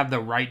 they have the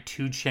right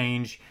to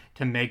change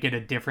to make it a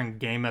different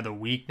game of the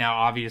week. Now,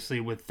 obviously,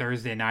 with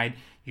Thursday night,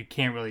 you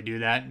can't really do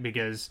that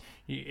because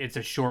it's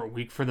a short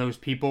week for those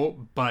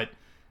people. But,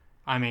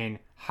 I mean,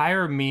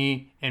 hire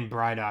me and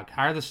Bryduck.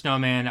 Hire the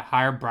Snowman,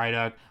 hire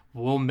Bryduck.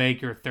 will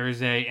make your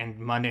Thursday and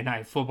Monday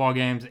night football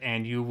games,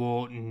 and you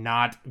will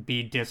not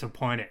be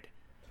disappointed.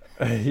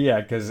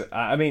 Yeah, because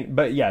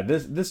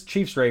this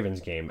Chiefs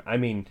Ravens game. I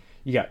mean,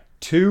 you got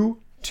two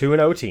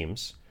 2-0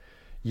 teams.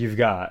 You've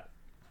got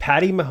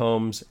Patty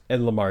Mahomes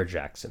and Lamar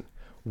Jackson.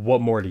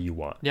 What more do you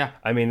want? Yeah.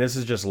 I mean, this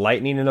is just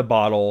lightning in a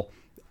bottle.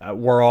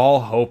 We're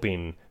all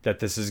hoping that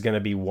this is going to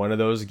be one of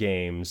those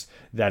games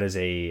that is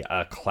a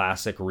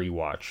classic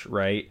rewatch,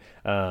 right?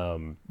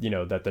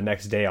 That the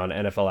next day on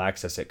NFL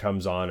Access it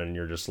comes on and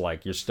you're just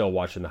like, you're still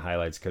watching the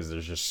highlights because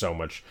there's just so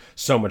much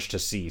to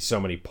see, so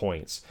many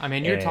points. I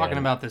mean, you're talking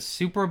about the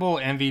Super Bowl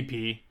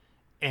MVP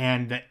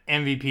and the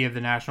MVP of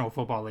the National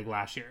Football League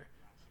last year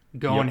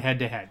going head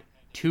to head.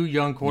 Two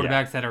young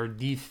quarterbacks that are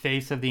the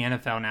face of the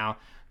NFL now.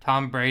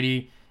 Tom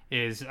Brady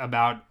he's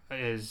going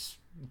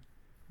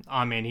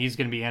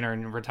to be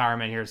entering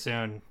retirement here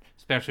soon,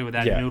 especially with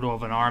that noodle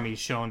of an arm he's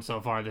shown so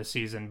far this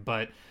season.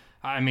 But,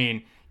 I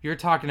mean, you're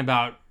talking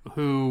about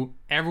who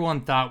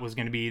everyone thought was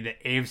going to be the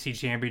AFC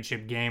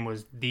Championship game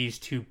was these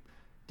two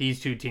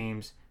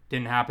teams.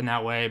 Didn't happen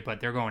that way,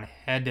 but they're going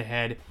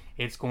head-to-head.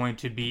 It's going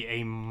to be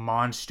a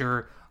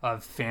monster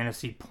of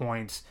fantasy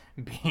points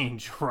being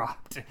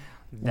dropped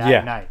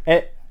that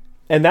night.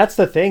 And that's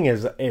the thing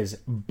is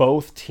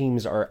both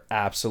teams are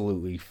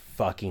absolutely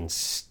fucking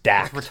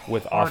stacked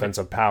with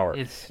offensive power.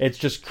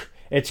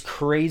 It's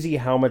crazy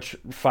how much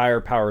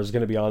firepower is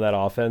going to be on that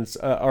offense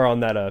or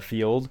on that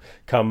field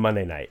come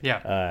Monday night.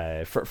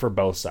 Yeah. For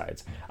both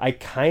sides. I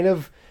kind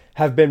of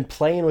have been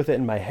playing with it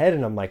in my head,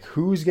 and I'm like,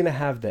 who's going to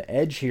have the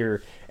edge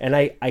here? And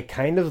I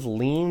kind of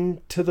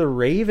lean to the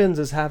Ravens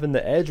as having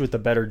the edge with the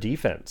better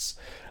defense.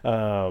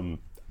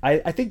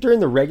 I think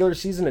during the regular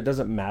season, it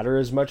doesn't matter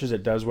as much as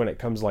it does when it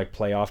comes like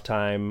playoff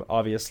time,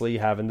 obviously,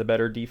 having the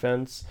better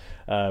defense.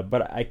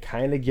 But I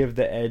kind of give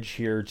the edge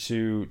here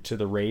to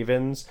the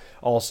Ravens.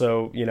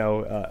 Also,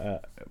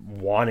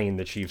 wanting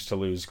the Chiefs to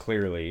lose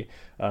clearly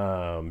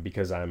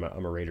because I'm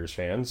a Raiders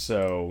fan.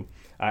 So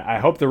I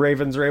hope the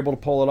Ravens are able to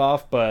pull it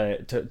off.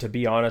 But to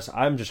be honest,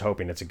 I'm just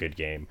hoping it's a good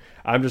game.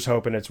 I'm just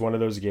hoping it's one of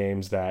those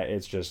games that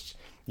it's just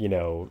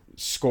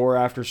score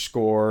after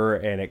score,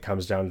 and it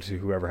comes down to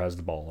whoever has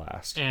the ball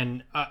last.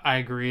 And I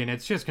agree, and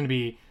it's just going to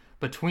be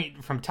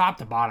from top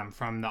to bottom,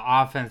 from the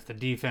offense, the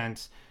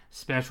defense,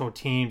 special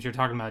teams. You're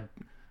talking about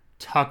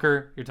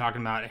Tucker, you're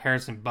talking about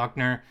Harrison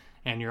Buckner,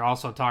 and you're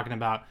also talking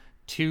about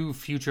two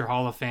future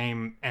Hall of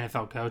Fame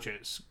NFL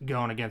coaches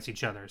going against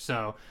each other.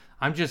 So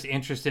I'm just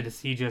interested to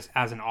see, just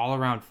as an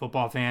all-around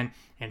football fan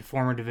and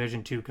former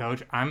Division II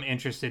coach, I'm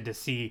interested to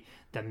see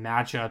the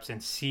matchups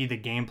and see the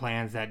game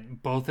plans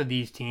that both of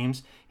these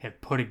teams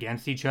have put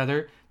against each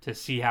other to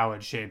see how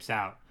it shapes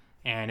out.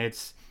 And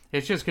it's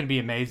just going to be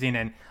amazing.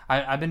 And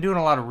I've been doing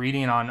a lot of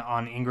reading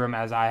on Ingram,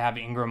 as I have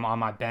Ingram on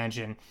my bench,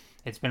 and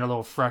it's been a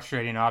little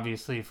frustrating,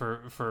 obviously,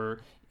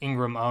 for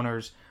Ingram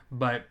owners.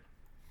 But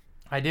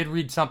I did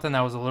read something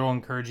that was a little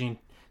encouraging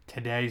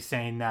today,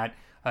 saying that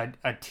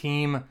a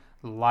team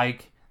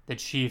like the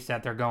Chiefs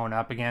that they're going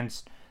up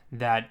against,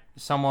 that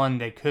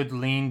they could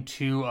lean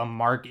to a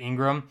Mark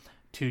Ingram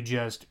to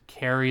just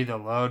carry the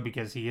load,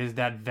 because he is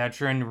that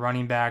veteran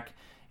running back,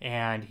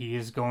 and he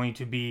is going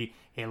to be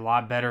a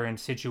lot better in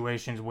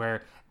situations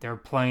where they're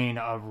playing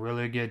a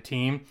really good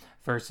team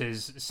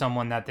versus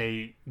someone that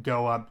they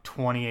go up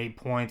 28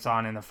 points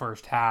on in the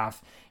first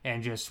half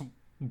and just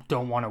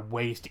don't want to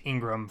waste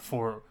Ingram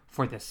for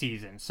the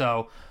season.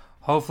 So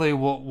hopefully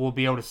we'll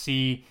be able to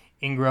see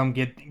Ingram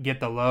get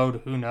the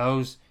load. Who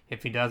knows?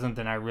 If he doesn't,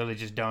 then I really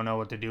just don't know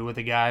what to do with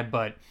the guy.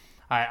 But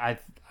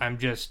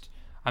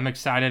I'm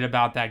excited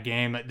about that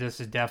game. This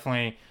is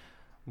definitely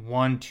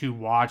one to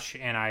watch,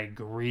 and I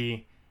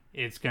agree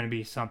it's going to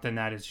be something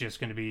that is just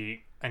going to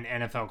be an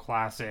NFL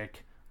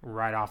classic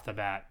right off the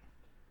bat.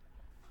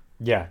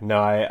 Yeah,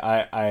 no,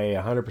 I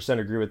 100%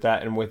 agree with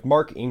that. And with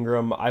Mark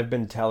Ingram, I've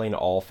been telling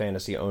all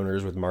fantasy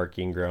owners with Mark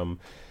Ingram,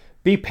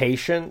 be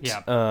patient.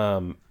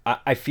 Yeah.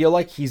 I feel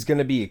like he's going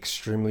to be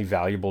extremely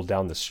valuable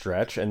down the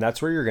stretch, and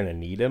that's where you're going to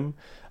need him.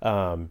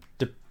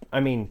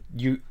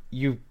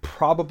 You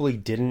probably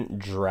didn't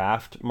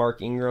draft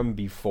Mark Ingram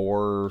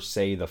before,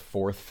 say, the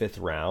 4th,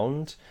 5th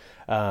round.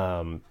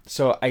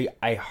 So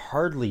I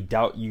hardly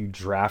doubt you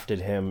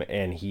drafted him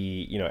and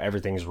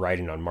everything's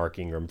riding on Mark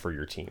Ingram for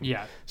your team.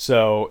 Yeah.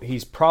 So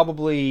he's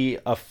probably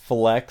a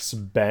flex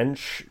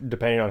bench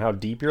depending on how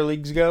deep your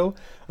leagues go.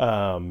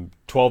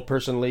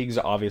 12-person leagues,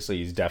 obviously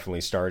he's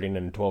definitely starting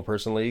in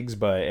 12-person leagues,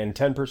 but in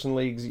 10-person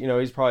leagues,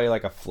 he's probably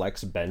like a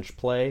flex bench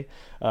play.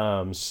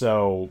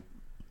 So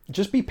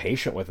just be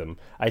patient with him.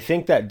 I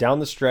think that down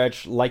the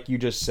stretch, like you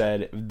just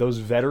said, those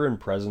veteran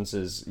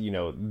presences,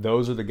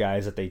 those are the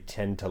guys that they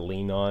tend to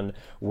lean on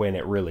when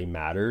it really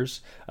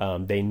matters.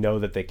 They know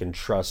that they can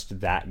trust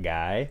that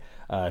guy.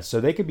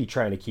 So they could be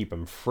trying to keep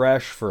him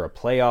fresh for a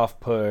playoff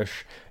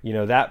push.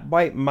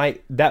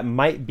 That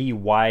might be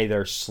why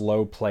they're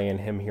slow playing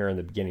him here in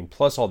the beginning.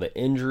 Plus all the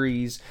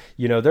injuries.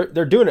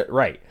 They're doing it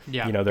right.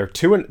 Yeah. They're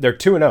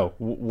 2-0.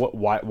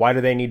 Why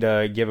do they need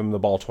to give him the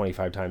ball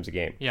 25 times a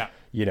game? Yeah.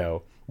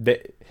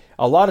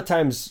 A lot of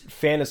times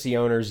fantasy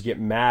owners get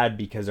mad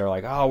because they're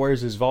like, oh,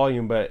 where's his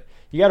volume? But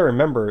you got to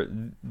remember,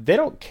 they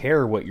don't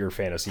care what your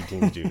fantasy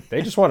teams do.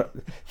 They just want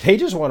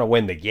to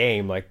win the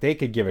game. Like, they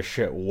could give a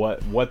shit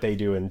what they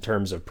do in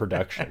terms of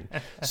production.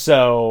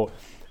 So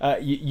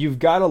you've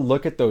got to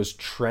look at those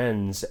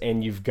trends,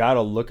 and you've got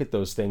to look at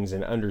those things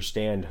and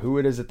understand who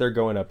it is that they're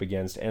going up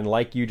against. And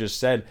like you just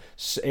said,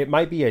 it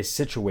might be a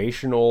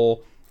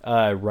situational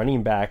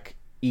running back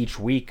each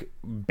week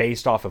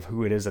based off of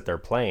who it is that they're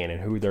playing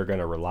and who they're going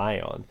to rely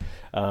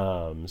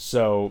on.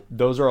 So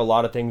those are a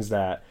lot of things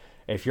that,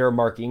 if you're a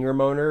Mark Ingram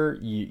owner,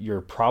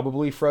 you're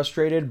probably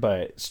frustrated,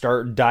 but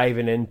start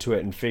diving into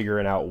it and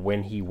figuring out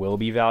when he will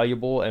be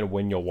valuable and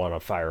when you'll want to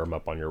fire him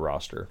up on your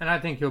roster. And I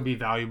think he'll be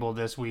valuable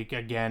this week.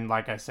 Again,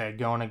 like I said,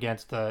 going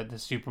against the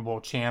Super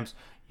Bowl champs,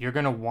 you're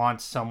going to want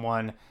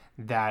someone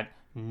that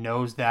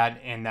knows that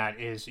and that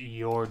is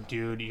your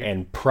dude.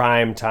 And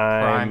prime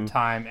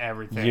time,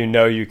 everything.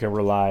 You can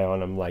rely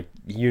on him. Like,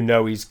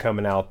 he's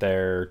coming out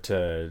there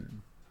to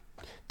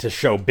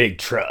show big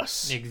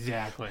trust.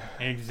 Exactly.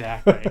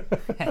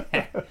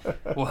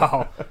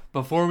 Well,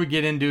 before we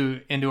get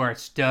into our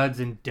studs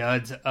and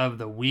duds of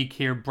the week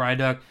here,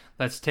 Bryduck,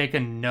 let's take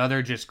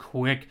another just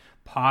quick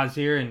pause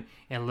here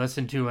and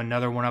listen to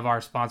another one of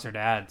our sponsored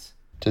ads.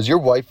 Does your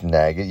wife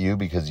nag at you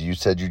because you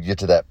said you'd get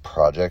to that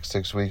project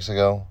 6 weeks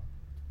ago?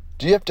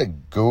 Do you have to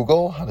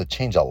Google how to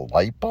change a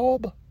light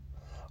bulb?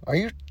 Are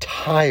you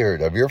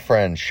tired of your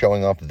friends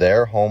showing off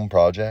their home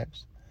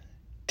projects?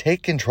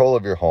 Take control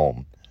of your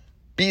home.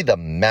 Be the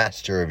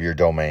master of your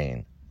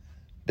domain.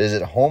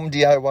 Visit Home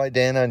DIY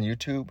Dan on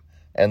YouTube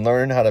and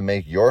learn how to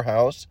make your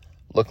house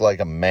look like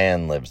a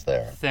man lives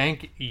there.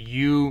 Thank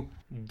you,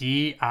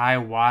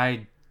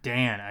 DIY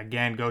Dan.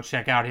 Again, go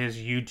check out his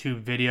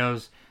YouTube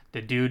videos.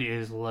 The dude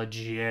is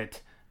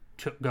legit.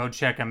 Go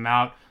check him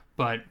out.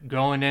 But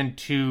going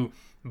into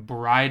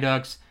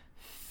Bryduck's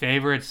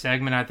favorite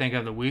segment, I think,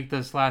 of the week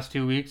this last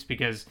 2 weeks,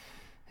 because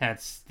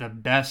that's the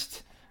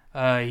best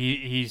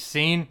he's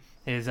seen,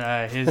 is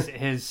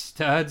his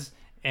studs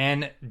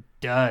and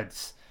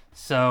duds.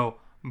 So,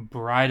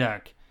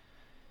 Bryduck,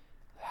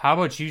 how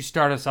about you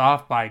start us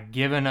off by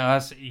giving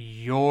us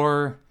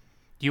your...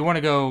 Do you want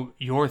to go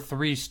your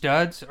 3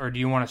 studs, or do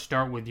you want to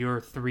start with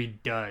your 3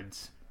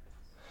 duds?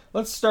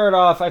 Let's start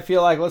off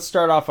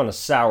on a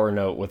sour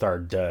note with our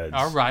duds.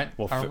 All right.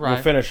 We'll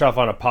finish off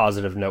on a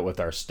positive note with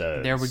our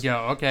studs. There we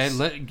go.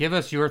 Okay, give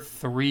us your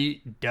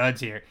 3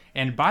 duds here.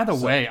 And by the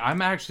way,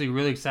 I'm actually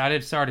really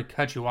excited. Sorry to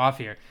cut you off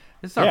here.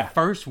 This is our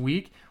first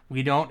week.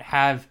 We don't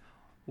have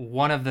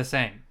one of the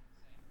same.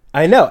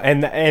 I know,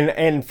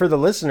 and for the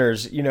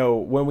listeners,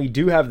 when we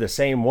do have the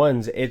same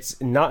ones, it's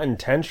not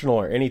intentional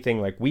or anything.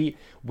 Like, we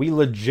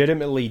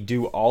legitimately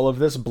do all of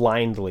this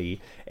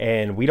blindly,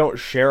 and we don't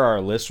share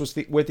our lists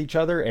with each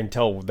other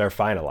until they're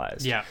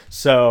finalized. Yeah.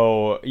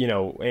 So,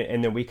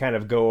 and then we kind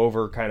of go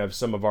over kind of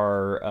some of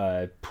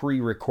our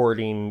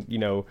pre-recording,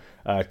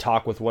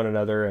 talk with one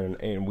another,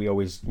 and we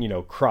always,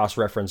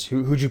 cross-reference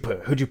who'd you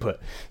put.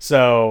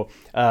 So,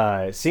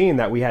 seeing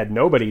that we had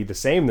nobody the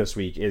same this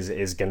week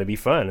is going to be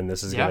fun, and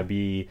this is going to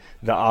be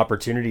the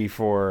opportunity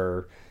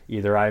for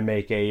either I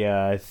make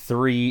a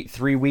 3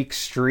 week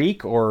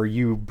streak, or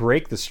you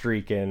break the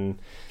streak and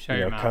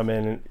come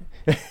in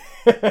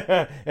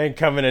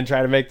and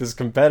try to make this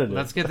competitive.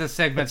 Let's get this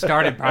segment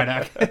started,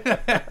 Bryduck.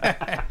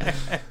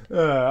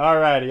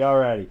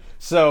 Alrighty.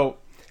 So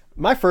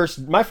my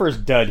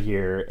first dud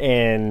here,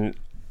 and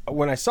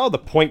when I saw the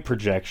point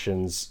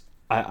projections,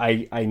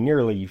 I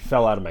nearly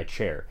fell out of my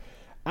chair.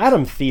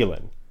 Adam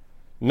Thielen,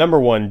 number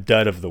 1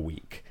 dud of the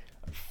week.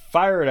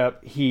 Fire it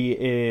up. He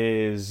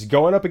is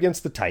going up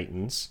against the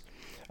Titans,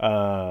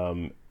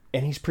 and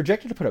he's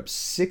projected to put up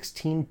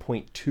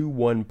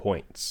 16.21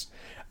 points.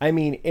 I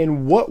mean,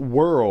 in what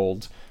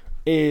world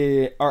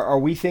are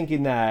we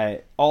thinking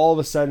that all of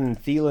a sudden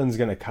Thielen's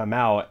going to come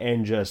out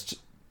and just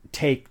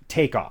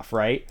take off,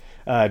 right?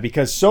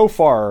 Because so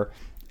far,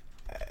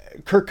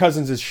 Kirk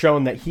Cousins has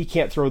shown that he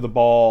can't throw the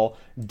ball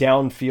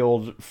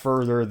downfield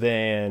further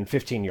than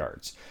 15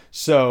 yards.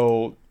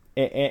 So...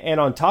 And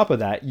on top of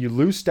that, you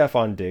lose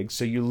Stephon Diggs,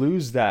 so you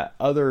lose that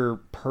other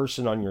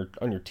person on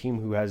your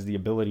team who has the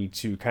ability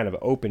to kind of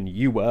open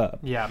you up.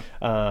 Yeah.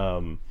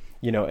 And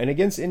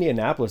against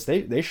Indianapolis,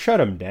 they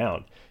shut him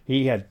down.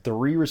 He had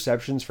 3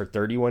 receptions for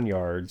 31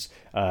 yards.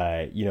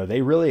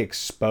 They really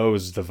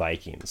exposed the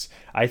Vikings.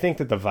 I think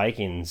that the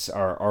Vikings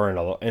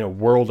are in a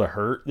world of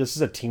hurt. This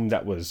is a team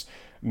that was,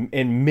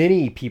 in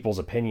many people's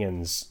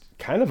opinions,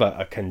 kind of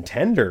a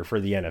contender for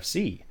the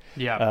NFC.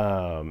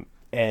 Yeah.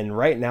 And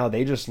right now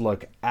they just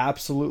look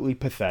absolutely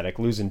pathetic,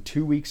 losing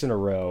 2 weeks in a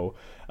row.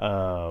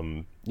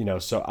 So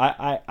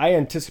I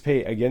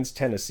anticipate against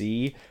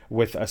Tennessee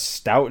with a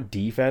stout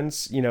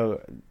defense,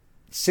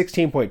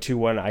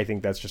 16.21, I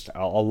think that's just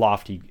a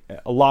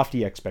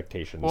lofty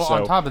expectation. Well, so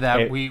on top of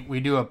that, we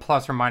do a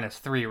plus or minus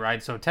 3,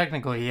 right? So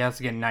technically, he has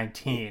to get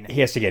 19. He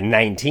has to get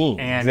 19,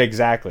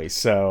 exactly.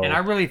 So, and I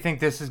really think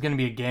this is going to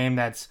be a game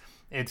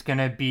it's going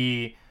to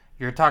be.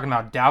 You're talking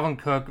about Dalvin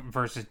Cook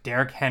versus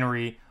Derrick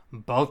Henry.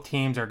 Both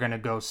teams are going to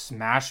go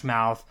smash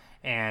mouth,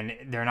 and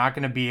they're not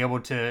going to be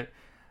able to.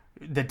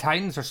 The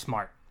Titans are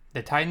smart.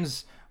 The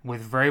Titans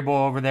with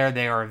Vrabel over there,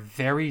 they are a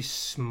very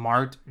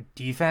smart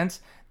defense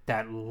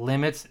that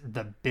limits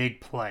the big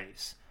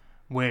plays,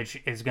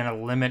 which is going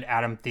to limit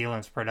Adam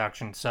Thielen's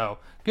production. So,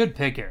 good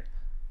pick here.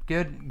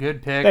 Good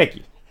pick. Thank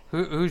you.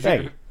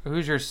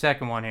 Who's your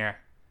second one here?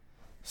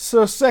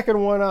 So,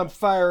 second one I'm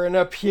firing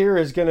up here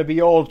is going to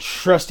be old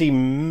trusty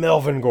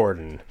Melvin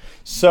Gordon.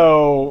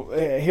 So,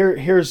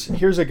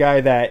 here's a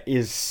guy that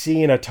is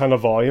seeing a ton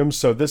of volume.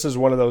 So, this is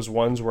one of those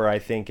ones where I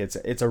think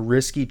it's a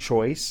risky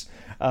choice.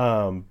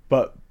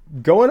 But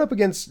going up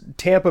against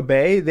Tampa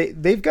Bay,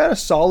 they've got a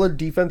solid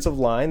defensive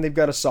line. They've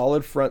got a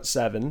solid front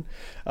seven.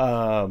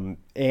 On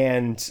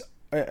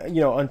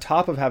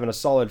top of having a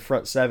solid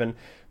front seven,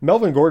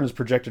 Melvin Gordon's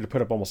projected to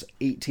put up almost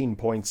 18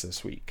 points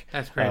this week.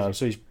 That's crazy.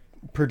 So he's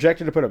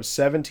projected to put up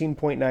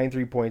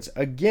 17.93 points.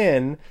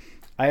 Again,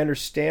 I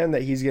understand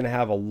that he's going to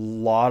have a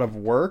lot of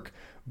work,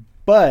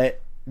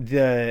 but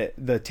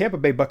the Tampa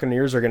Bay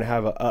Buccaneers are going to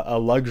have a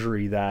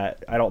luxury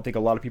that I don't think a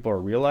lot of people are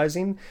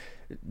realizing.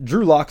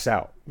 Drew Lock's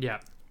out. Yeah.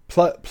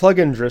 Plug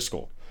in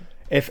Driscoll.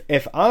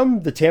 If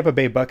I'm the Tampa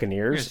Bay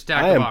Buccaneers,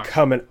 I am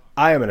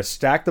going to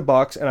stack the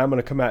box, and I'm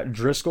going to come at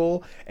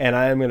Driscoll, and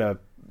I'm going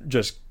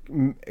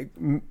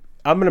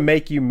to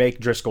make you make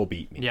Driscoll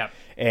beat me. Yeah.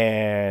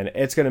 And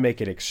it's going to make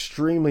it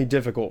extremely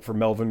difficult for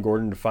Melvin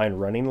Gordon to find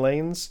running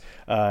lanes.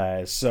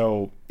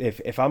 So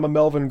if I'm a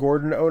Melvin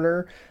Gordon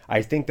owner,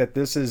 I think that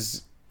this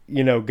is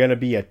going to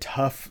be a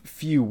tough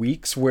few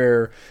weeks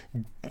where,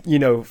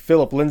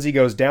 Philip Lindsay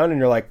goes down and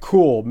you're like,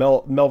 cool,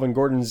 Melvin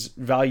Gordon's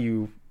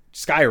value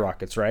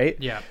skyrockets, right?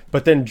 Yeah.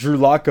 But then Drew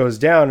Lock goes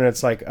down and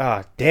it's like,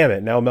 damn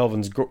it, now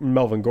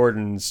Melvin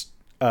Gordon's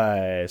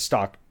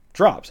stock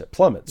drops, it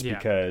plummets,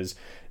 because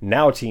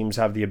now teams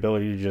have the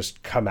ability to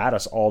just come at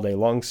us all day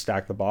long,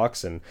 stack the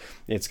box, and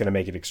it's going to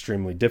make it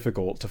extremely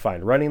difficult to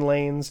find running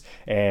lanes.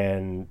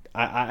 And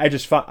I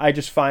just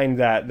find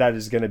that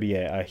is going to be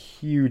a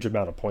huge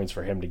amount of points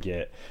for him to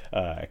get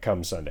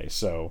come Sunday.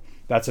 So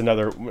that's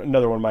another one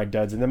of my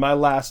duds. And then my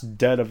last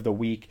dud of the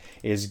week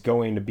is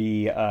going to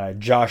be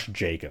Josh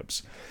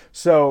Jacobs.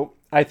 So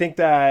I think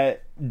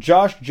that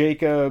Josh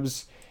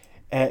Jacobs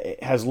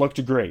has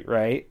looked great,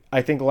 right?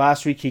 I think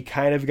last week he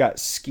kind of got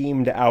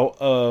schemed out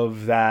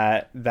of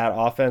that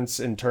offense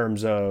in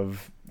terms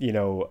of, a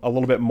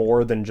little bit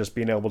more than just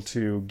being able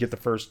to get the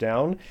first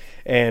down.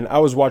 And I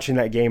was watching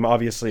that game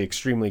obviously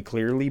extremely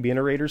clearly, being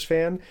a Raiders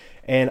fan,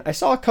 and I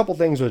saw a couple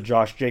things with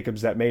Josh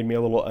Jacobs that made me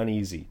a little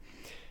uneasy.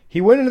 He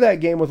went into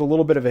that game with a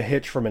little bit of a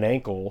hitch from an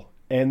ankle,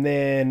 and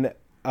then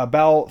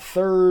about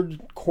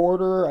third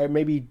quarter,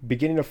 maybe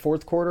beginning of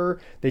fourth quarter,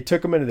 they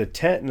took him into the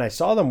tent, and I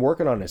saw them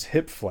working on his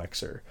hip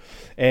flexor.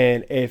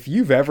 And if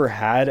you've ever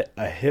had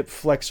a hip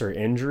flexor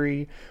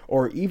injury,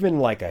 or even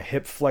like a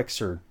hip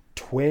flexor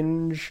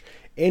twinge,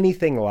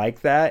 anything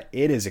like that,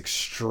 it is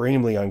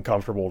extremely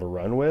uncomfortable to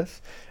run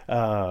with.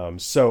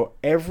 So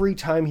every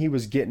time he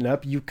was getting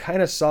up, you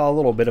kind of saw a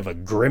little bit of a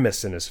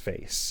grimace in his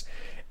face.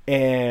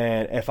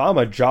 And if I'm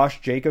a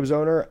Josh Jacobs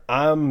owner,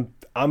 I'm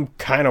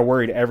kind of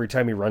worried every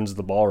time he runs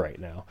the ball right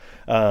now,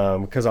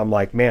 because I'm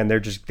like, man, they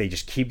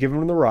just keep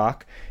giving him the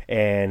rock,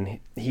 and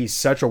he's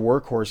such a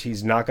workhorse.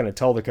 He's not going to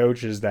tell the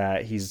coaches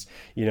that he's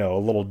a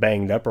little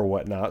banged up or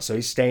whatnot. So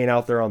he's staying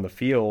out there on the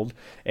field,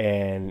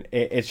 and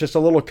it's just a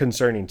little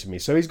concerning to me.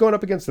 So he's going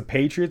up against the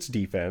Patriots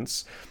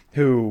defense,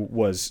 who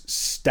was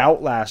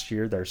stout last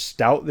year. They're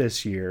stout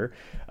this year.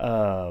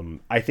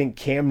 I think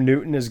Cam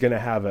Newton is going to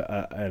have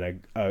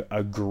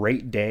a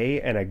great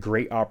day and a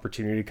great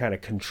opportunity to kind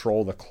of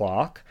control the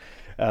clock.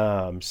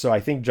 So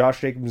I think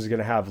Josh Jacobs is going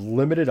to have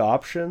limited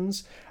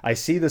options. I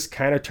see this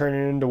kind of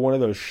turning into one of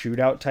those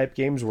shootout type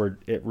games where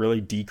it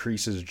really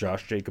decreases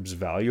Josh Jacobs'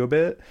 value a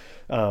bit.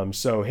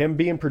 So him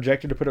being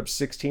projected to put up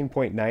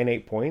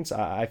 16.98 points,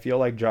 I feel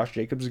like Josh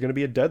Jacobs is going to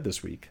be a dud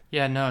this week.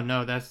 Yeah,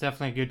 no, that's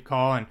definitely a good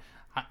call. And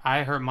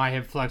I hurt my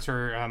hip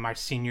flexor my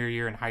senior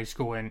year in high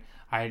school, and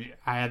I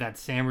had that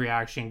same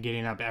reaction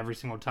getting up every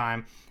single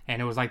time.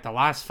 And it was like the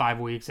last 5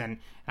 weeks, and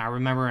I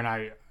remember, and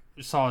I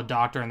saw a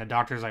doctor, and the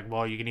doctor's like,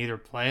 well, you can either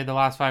play the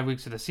last 5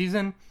 weeks of the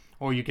season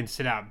or you can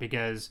sit out,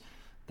 because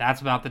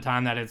that's about the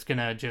time that it's going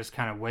to just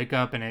kind of wake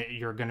up and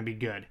you're going to be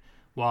good.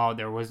 Well,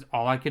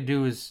 all I could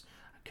do is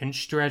I couldn't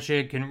stretch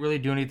it, couldn't really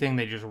do anything.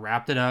 They just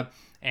wrapped it up,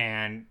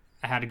 and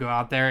I had to go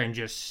out there and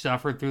just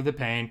suffer through the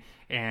pain.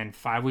 And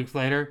 5 weeks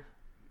later,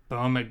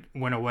 boom, it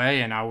went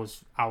away, and I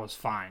was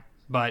fine.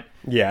 But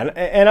yeah,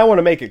 and I want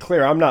to make it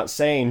clear, I'm not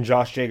saying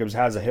Josh Jacobs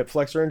has a hip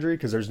flexor injury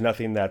because there's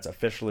nothing that's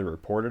officially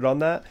reported on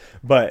that,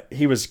 but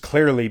he was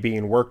clearly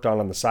being worked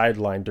on the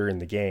sideline during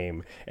the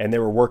game, and they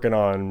were working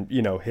on,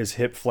 his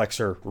hip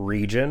flexor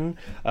region.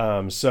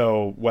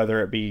 So whether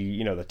it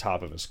be, the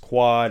top of his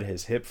quad,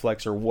 his hip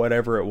flexor,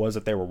 whatever it was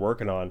that they were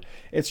working on,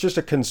 it's just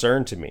a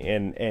concern to me.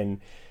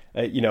 And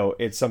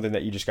it's something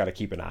that you just got to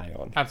keep an eye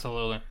on.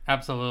 Absolutely.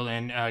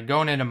 And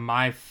going into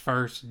my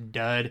first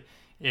dud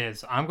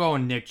is I'm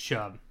going Nick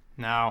Chubb.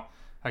 Now,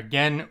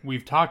 again,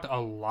 we've talked a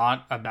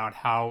lot about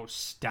how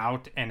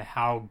stout and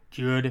how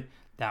good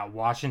that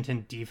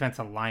Washington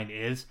defensive line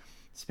is,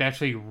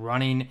 especially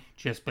running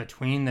just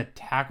between the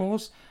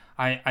tackles.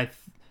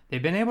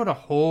 They've been able to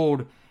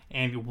hold,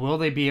 and will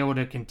they be able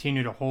to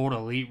continue to hold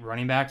elite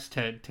running backs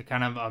to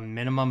kind of a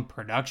minimum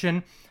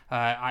production?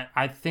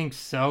 I think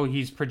so.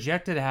 He's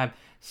projected to have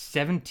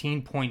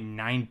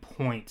 17.9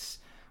 points,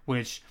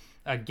 which,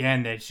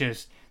 again, they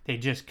just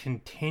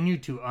continue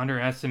to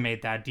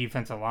underestimate that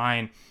defensive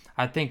line.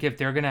 I think if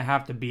they're going to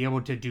have to be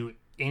able to do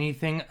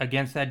anything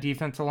against that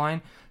defensive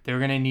line, they're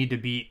going to need to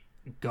be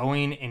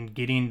going and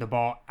getting the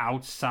ball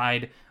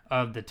outside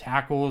of the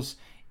tackles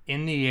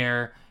in the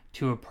air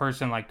to a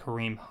person like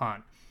Kareem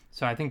Hunt.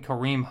 So I think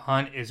Kareem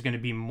Hunt is going to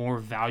be more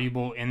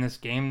valuable in this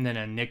game than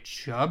a Nick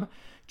Chubb,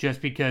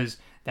 just because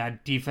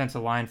that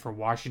defensive line for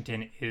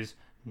Washington is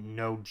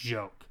no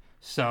joke.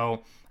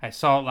 So I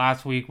saw it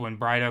last week when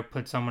Brydock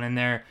put someone in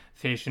there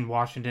facing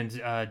Washington's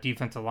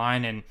defensive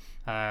line, and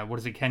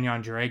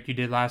Kenyon Drake you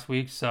did last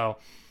week. So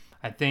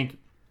I think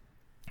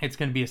it's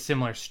going to be a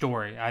similar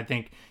story. I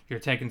think you're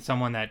taking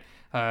someone that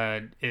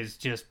is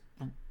just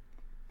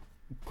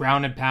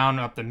ground and pound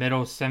up the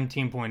middle,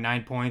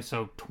 17.9 points,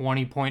 so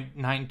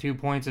 20.92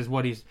 points is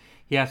what he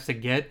has to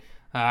get.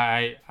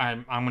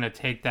 I'm going to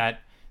take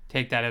that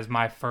as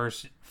my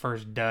first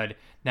dud.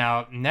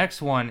 Now,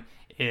 next one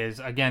is,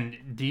 again,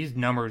 these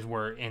numbers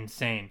were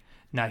insane.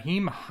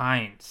 Nyheim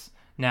Hines.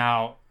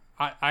 Now,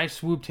 I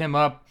swooped him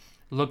up,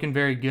 looking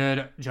very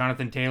good.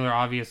 Jonathan Taylor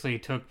obviously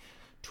took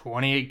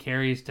 28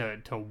 carries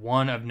to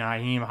one of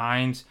Nyheim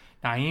Hines.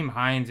 Nyheim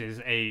Hines is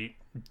a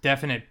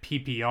definite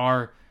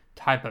PPR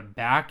type of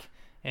back,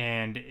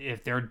 and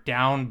if they're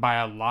down by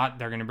a lot,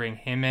 they're going to bring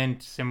him in,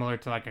 similar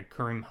to like a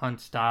Kareem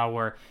Hunt style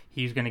where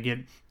he's going to get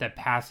that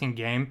passing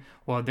game.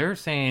 Well, they're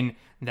saying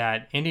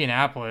that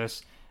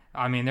Indianapolis,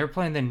 they're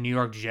playing the New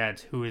York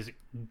Jets, who is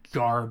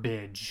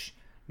garbage.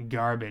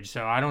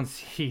 So I don't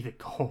see the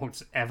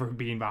Colts ever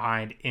being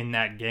behind in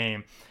that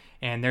game.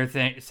 And they're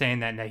saying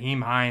that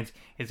Nyheim Hines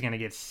is going to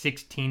get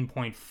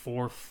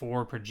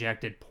 16.44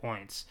 projected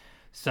points.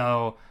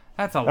 So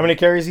that's a lot. How many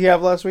carries did he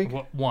have last week?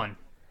 One.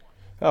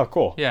 Oh,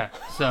 cool. Yeah.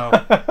 So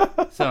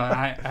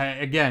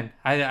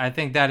I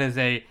think that is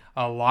a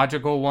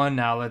logical one.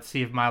 Now let's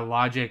see if my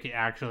logic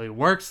actually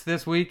works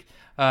this week.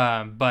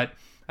 But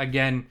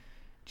again,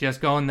 just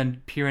going the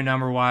pure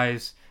number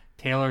wise,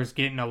 Taylor's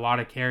getting a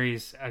lot of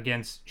carries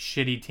against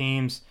shitty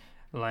teams,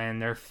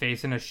 and they're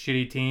facing a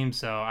shitty team.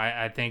 So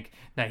I think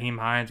Nyheim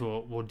Hines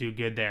will do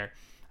good there.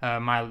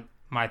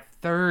 My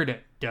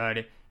third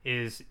dud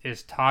is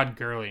Todd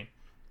Gurley.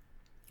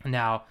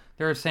 Now,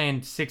 they're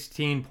saying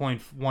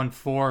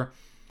 16.14.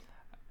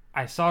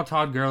 I saw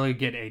Todd Gurley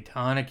get a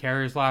ton of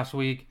carries last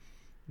week,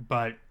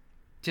 but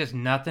just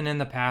nothing in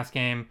the pass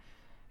game.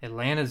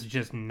 Atlanta's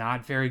just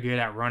not very good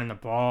at running the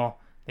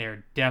ball.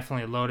 They're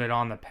definitely loaded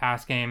on the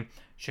pass game.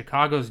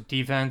 Chicago's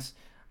defense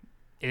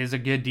is a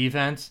good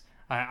defense.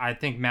 I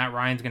think Matt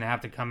Ryan's going to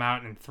have to come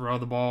out and throw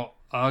the ball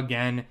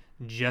again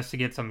just to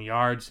get some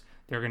yards.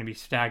 They're going to be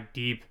stacked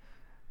deep.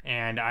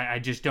 And I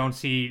just don't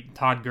see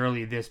Todd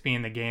Gurley this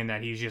being the game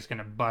that he's just going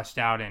to bust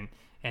out and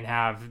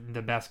have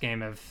the best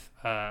game of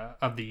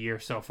the year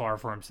so far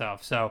for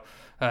himself. So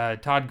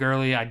Todd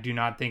Gurley, I do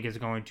not think is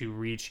going to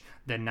reach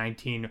the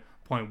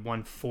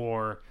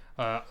 19.14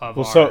 of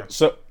our...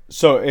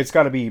 So it's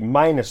got to be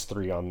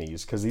 -3 on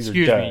these because these are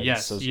duds.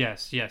 Yes,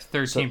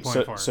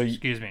 13.4. So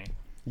excuse me.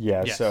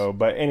 Yeah. Yes. So,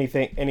 but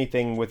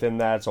anything within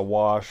that's a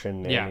wash,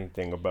 and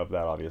anything above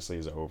that obviously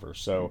is over.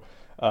 So,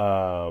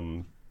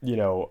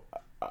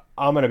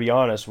 I'm going to be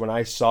honest, when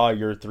I saw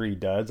your 3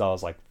 duds, I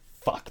was like,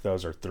 fuck,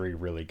 those are 3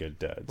 really good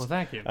duds. Well,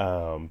 thank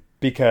you.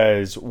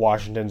 Because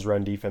Washington's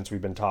run defense,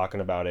 we've been talking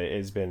about it,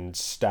 has been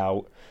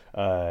stout.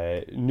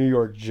 New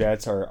York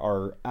Jets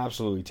are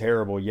absolutely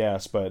terrible,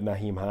 yes, but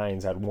Nyheim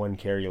Hines had 1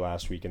 carry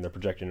last week, and they're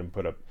projecting him to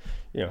put up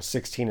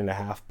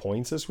 16.5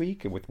 points this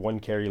week with 1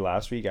 carry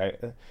last week.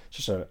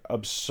 Just an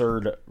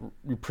absurd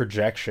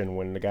projection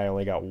when the guy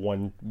only got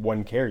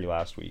one carry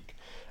last week.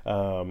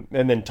 And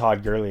then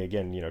Todd Gurley,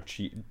 again,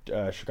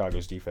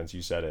 Chicago's defense,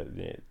 you said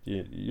it.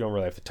 You don't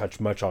really have to touch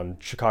much on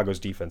Chicago's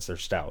defense. They're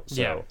stout.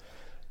 So yeah.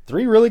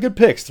 3 really good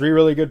picks.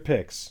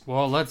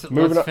 Well, let's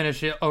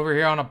finish it over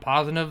here on a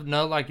positive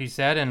note, like you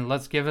said, and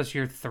let's give us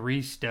your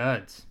 3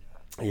 studs.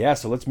 Yeah,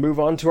 so let's move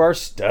on to our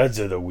studs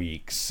of the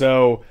week.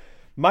 So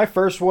my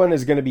first one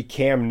is going to be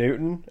Cam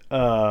Newton.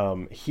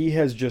 He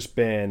has just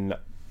been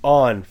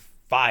on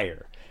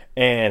fire.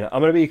 And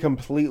I'm going to be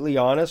completely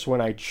honest, when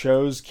I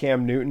chose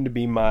Cam Newton to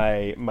be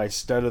my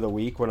stud of the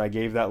week, when I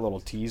gave that little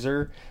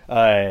teaser,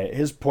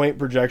 his point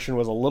projection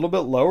was a little bit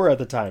lower at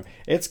the time.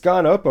 It's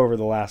gone up over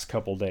the last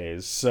couple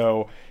days.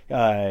 So,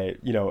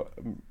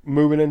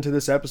 moving into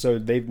this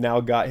episode, they've now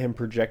got him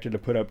projected to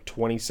put up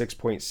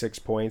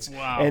 26.6 points.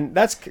 Wow. And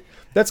that's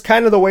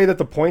kind of the way that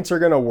the points are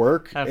going to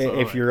work.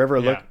 Absolutely. If you're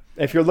ever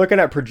If you're looking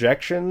at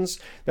projections,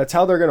 that's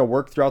how they're going to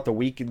work throughout the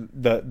week.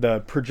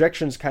 The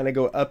projections kind of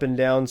go up and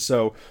down.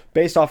 So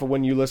based off of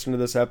when you listen to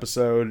this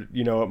episode,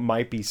 it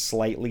might be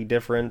slightly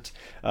different.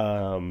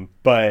 But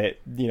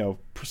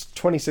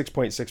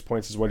 26.6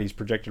 points is what he's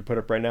projected to put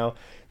up right now.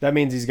 That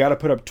means he's got to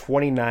put up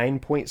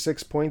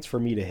 29.6 points for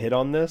me to hit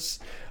on this.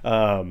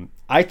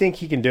 I think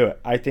he can do it.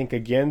 I think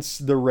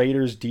against the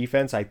Raiders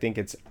defense, I think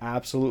it's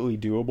absolutely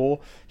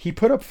doable. He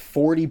put up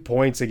 40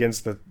 points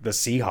against the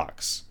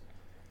Seahawks.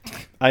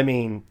 I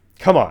mean,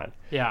 come on.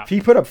 Yeah. If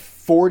he put up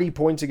 40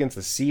 points against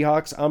the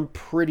Seahawks, I'm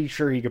pretty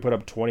sure he could put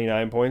up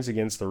 29 points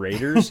against the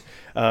Raiders.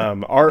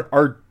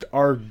 Our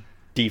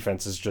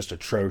defense is just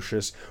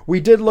atrocious. We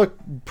did look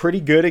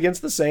pretty good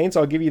against the Saints,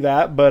 I'll give you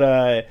that,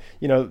 but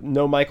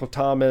no Michael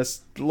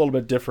Thomas, a little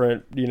bit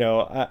different.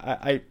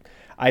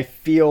 I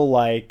feel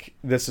like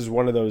this is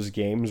one of those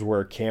games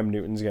where Cam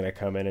Newton's going to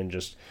come in and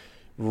just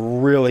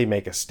really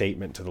make a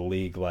statement to the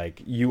league,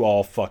 like, you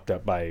all fucked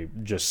up by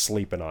just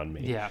sleeping on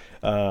me. Yeah.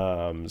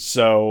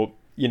 So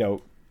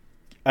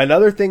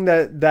another thing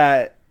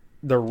that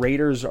the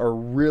Raiders are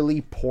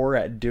really poor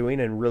at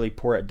doing and really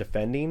poor at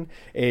defending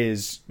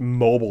is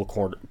mobile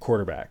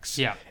quarterbacks.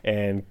 Yeah.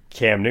 And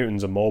Cam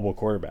Newton's a mobile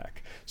quarterback.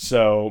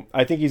 So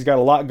I think he's got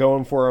a lot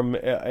going for him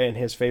in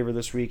his favor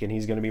this week, and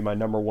he's going to be my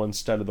number one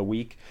stud of the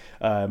week.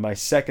 My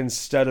second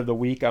stud of the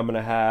week I'm going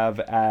to have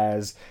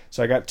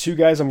so I got two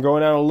guys. I'm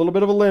going out on a little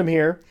bit of a limb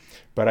here,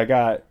 but I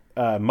got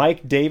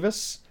Mike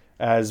Davis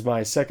as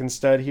my second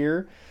stud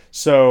here.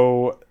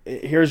 So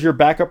here's your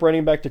backup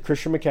running back to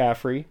Christian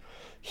McCaffrey.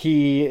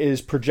 He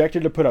is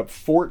projected to put up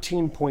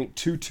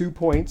 14.22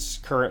 points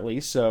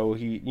currently. So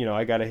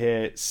I got to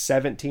hit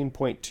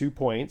 17.2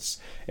 points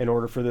in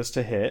order for this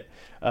to hit.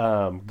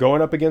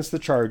 Going up against the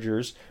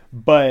Chargers.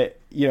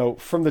 But,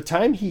 from the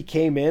time he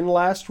came in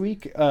last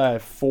week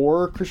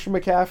for Christian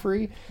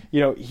McCaffrey,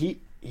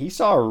 he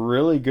saw a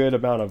really good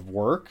amount of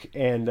work.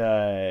 And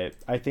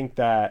I think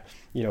that,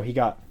 he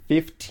got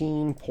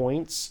 15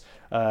 points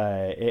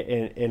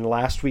in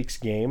last week's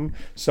game.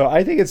 So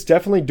I think it's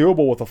definitely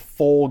doable with a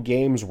full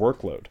game's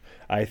workload.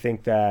 I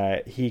think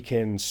that he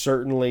can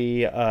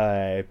certainly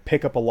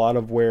pick up a lot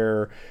of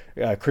where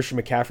Christian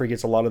McCaffrey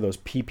gets a lot of those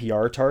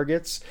PPR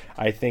targets.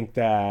 I think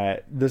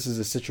that this is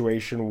a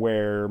situation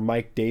where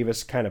Mike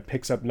Davis kind of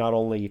picks up not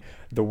only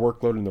the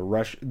workload in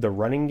the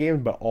running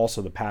game, but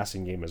also the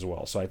passing game as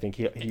well. So I think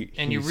he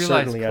and you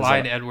realize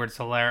Clyde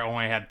Edwards-Helaire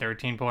only had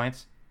 13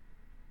 points?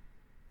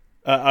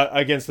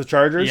 Against the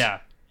Chargers?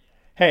 Yeah.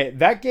 Hey,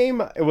 that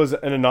game, it was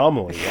an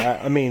anomaly.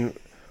 I mean,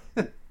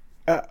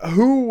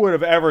 who would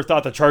have ever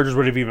thought the Chargers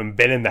would have even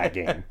been in that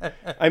game?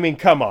 I mean,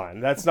 come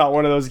on. That's not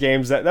one of those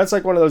games that's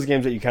like one of those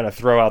games that you kind of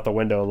throw out the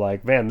window.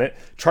 Like, man, the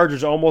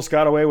Chargers almost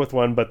got away with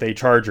one, but they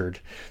chargered.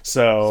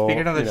 So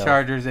speaking of the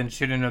Chargers and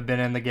shouldn't have been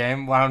in the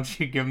game, why don't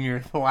you give them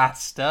your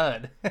last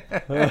stud?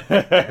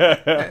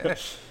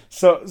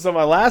 So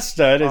my last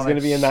stud is going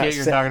to be in that.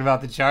 You're talking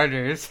about the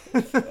Chargers.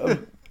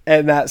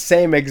 And that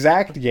same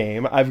exact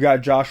game, I've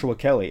got Joshua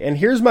Kelly. And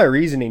here's my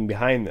reasoning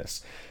behind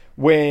this.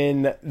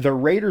 When the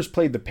Raiders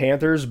played the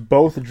Panthers,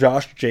 both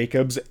Josh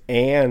Jacobs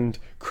and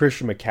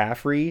Christian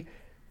McCaffrey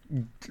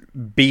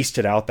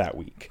beasted out that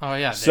week. Oh,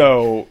 yeah.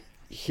 So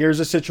here's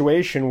a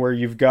situation where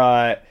you've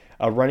got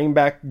a running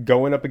back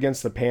going up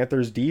against the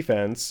Panthers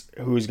defense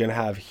who's going to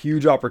have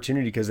huge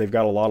opportunity because they've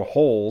got a lot of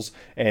holes.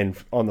 And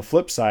on the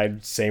flip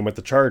side, same with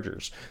the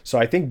Chargers. So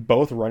I think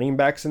both running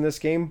backs in this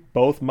game,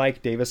 both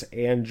Mike Davis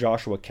and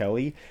Joshua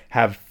Kelly,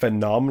 have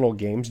phenomenal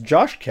games.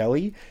 Josh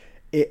Kelly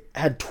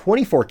had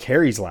 24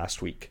 carries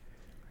last week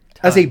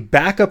as a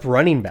backup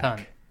running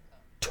back.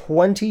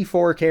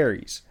 24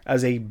 carries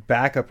as a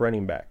backup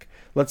running back.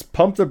 Let's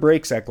pump the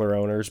brakes, Eckler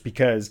owners,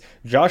 because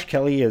Josh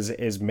Kelly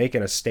is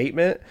making a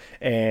statement,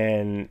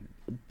 and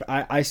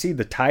I see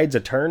the tides are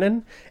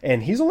turning,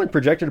 and he's only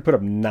projected to put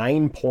up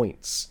 9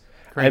 points.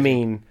 Crazy. I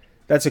mean,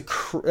 that's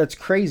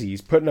crazy.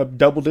 He's putting up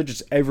double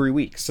digits every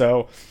week.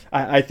 So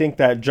I think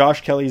that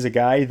Josh Kelly's a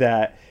guy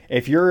that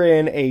if you're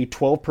in a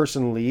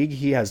 12-person league,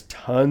 he has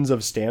tons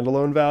of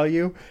standalone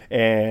value,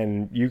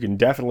 and you can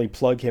definitely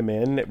plug him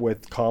in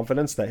with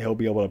confidence that he'll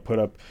be able to put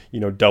up,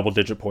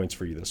 double-digit points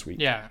for you this week.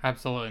 Yeah,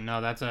 absolutely.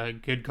 No, that's a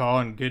good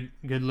call and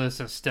good list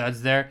of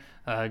studs there.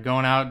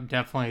 Going out,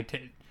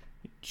 definitely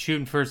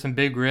shooting for some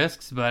big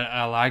risks, but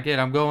I like it.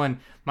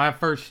 My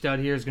first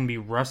stud here is going to be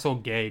Russell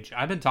Gage.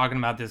 I've been talking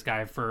about this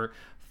guy for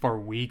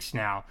weeks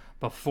now.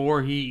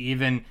 Before he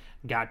even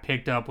got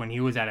picked up, when he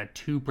was at a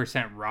 2%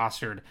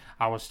 rostered,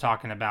 I was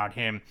talking about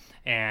him.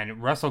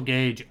 And Russell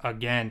Gage,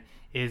 again,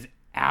 is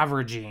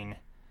averaging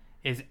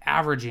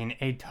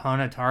a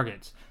ton of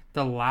targets.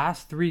 The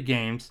last 3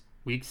 games,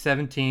 week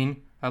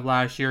 17, of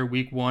last year,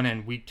 week 1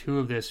 and week 2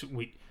 of this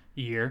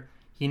year,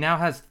 he now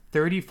has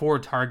 34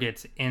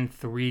 targets in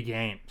 3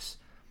 games,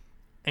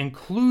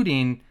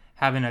 including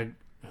having a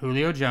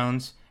Julio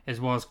Jones as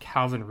well as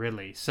Calvin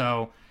Ridley.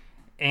 So,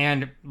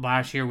 and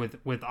last year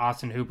with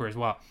Austin Hooper as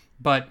well.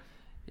 But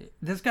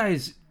this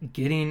guy's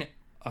getting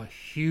a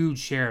huge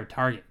share of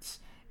targets,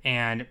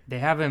 and they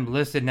have him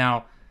listed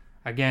now.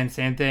 Again,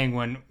 same thing.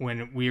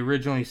 When we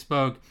originally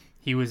spoke,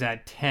 he was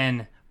at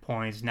 10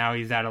 points. Now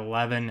he's at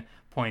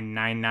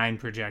 11.99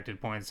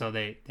 projected points. So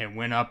they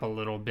went up a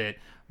little bit.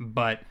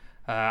 But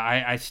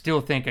I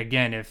still think,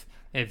 again,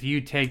 if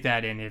you take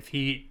that and if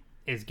he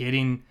is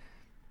getting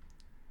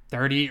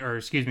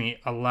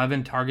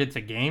 11 targets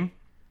a game,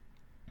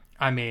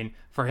 I mean,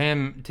 for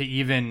him to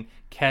even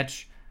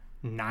catch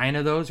 9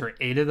 of those or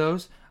 8 of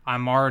those,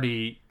 I'm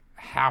already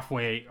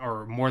halfway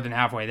or more than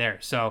halfway there.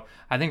 So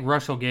I think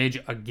Russell Gage,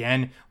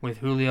 again, with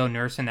Julio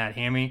nursing that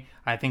hammy,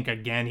 I think,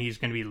 again, he's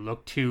going to be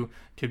looked to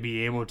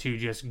be able to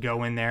just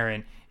go in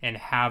there and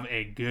have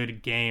a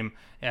good game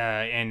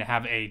and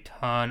have a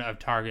ton of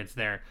targets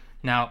there.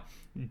 Now,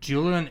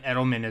 Julian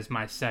Edelman is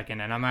my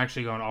second, and I'm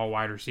actually going all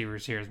wide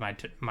receivers here as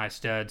my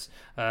studs.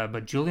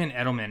 But Julian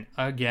Edelman,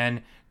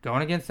 again,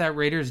 going against that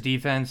Raiders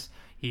defense,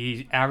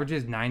 he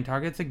averages 9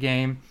 targets a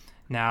game.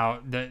 Now,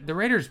 the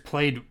Raiders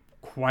played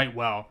quite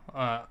well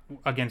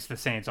against the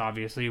Saints,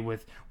 obviously,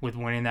 with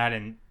winning that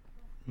and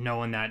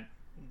knowing that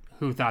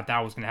who thought that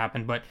was going to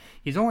happen. But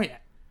he's only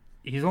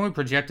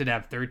projected to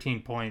have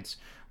 13 points,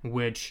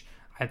 which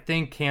I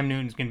think Cam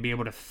Newton's going to be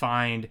able to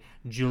find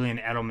Julian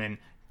Edelman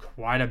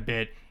quite a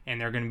bit, and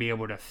they're going to be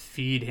able to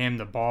feed him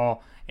the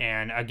ball.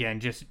 And again,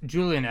 just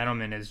Julian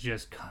Edelman is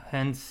just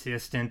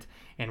consistent,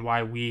 and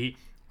why we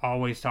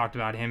always talked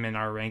about him in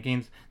our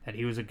rankings, that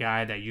he was a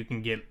guy that you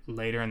can get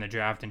later in the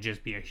draft and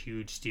just be a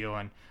huge steal.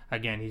 And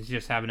again, he's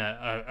just having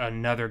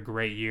another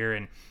great year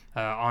and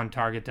on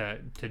target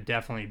to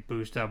definitely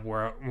boost up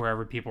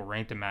wherever people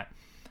ranked him at.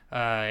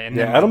 And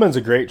then Edelman's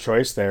a great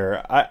choice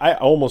there. I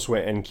almost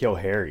went and kill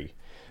Harry.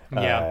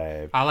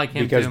 Yeah, I like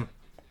him because too.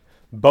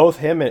 Both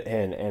him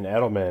and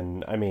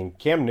Edelman, I mean,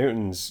 Cam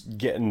Newton's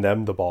getting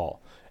them the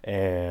ball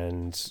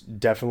and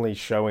definitely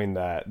showing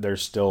that they're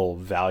still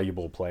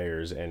valuable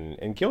players.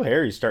 And Kill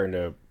Harry's starting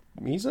to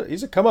he's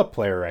a come up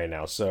player right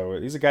now, so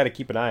he's a guy to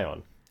keep an eye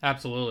on.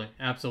 Absolutely.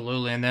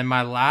 And then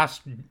my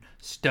last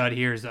stud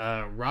here is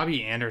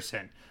Robbie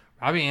Anderson.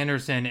 Robbie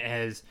Anderson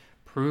has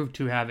proved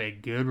to have a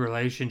good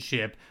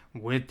relationship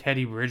with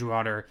Teddy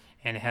Bridgewater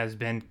and has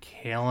been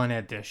killing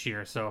it this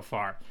year so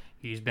far.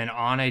 He's been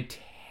on a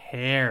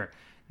tear.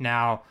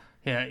 Now,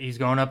 he's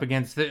going up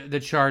against the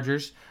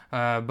Chargers,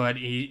 but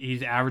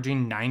he's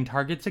averaging 9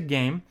 targets a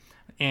game,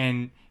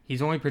 and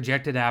he's only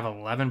projected to have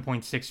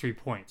 11.63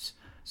 points.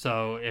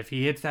 So if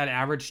he hits that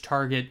average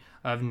target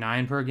of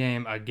 9 per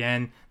game,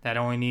 again, that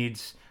only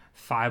needs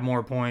 5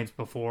 more points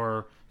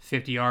before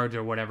 50 yards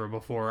or whatever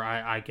before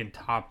I can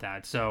top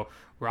that. So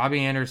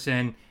Robbie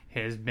Anderson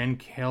has been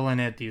killing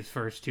it these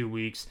first 2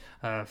 weeks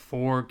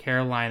for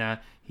Carolina.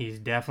 He's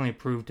definitely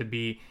proved to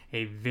be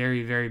a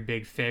very, very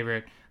big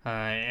favorite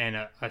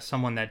and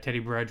someone that Teddy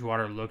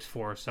Bridgewater looks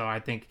for. So I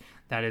think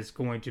that is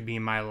going to be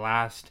my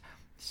last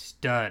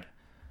stud.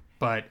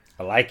 But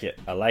I like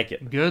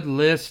it. Good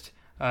list.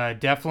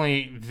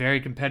 Definitely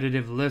very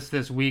competitive list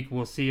this week.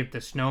 We'll see if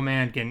the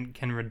Snowman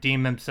can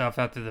redeem himself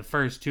after the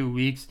first 2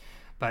 weeks.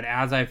 But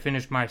as I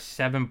finish my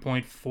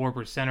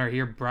 7.4%er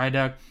here,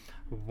 Bryduck,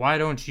 why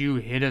don't you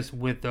hit us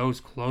with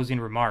those closing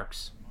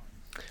remarks?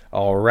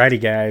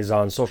 Alrighty, guys.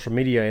 On social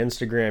media,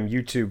 Instagram,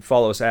 YouTube,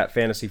 follow us at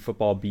Fantasy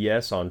Football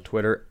BS. On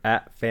Twitter,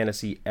 at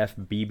Fantasy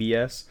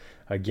FBBS.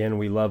 Again,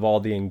 we love all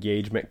the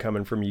engagement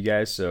coming from you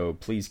guys, so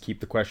please keep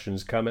the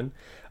questions coming.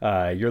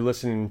 You're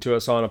listening to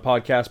us on a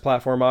podcast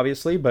platform,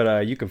 obviously,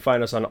 but you can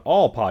find us on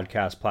all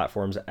podcast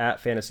platforms at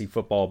Fantasy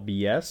Football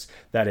BS.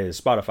 That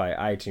is Spotify,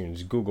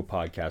 iTunes, Google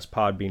Podcasts,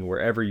 Podbean,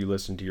 wherever you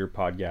listen to your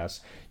podcasts.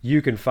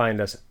 You can find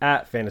us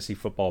at Fantasy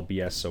Football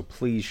BS, so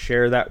please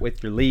share that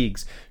with your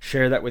leagues.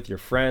 Share that with your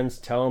friends.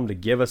 Tell them to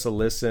give us a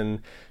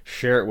listen.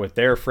 Share it with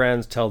their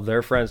friends. Tell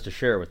their friends to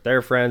share it with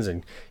their friends,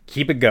 and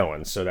keep it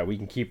going so that we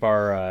can keep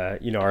our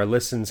our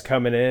listens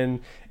coming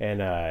in.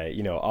 And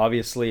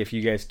obviously, if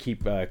you guys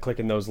keep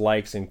clicking those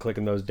likes and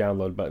clicking those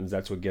download buttons,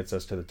 that's what gets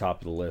us to the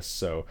top of the list.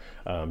 So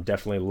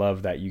definitely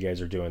love that you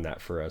guys are doing that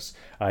for us.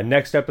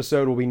 Next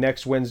episode will be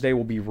next Wednesday.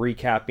 We'll be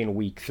recapping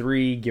week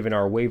 3, giving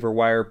our waiver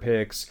wire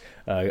picks,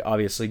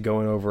 obviously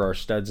going over our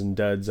studs and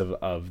duds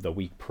of the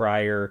week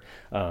prior.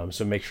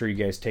 So make sure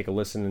you guys take a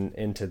listen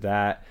into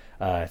that.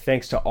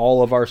 Thanks to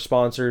all of our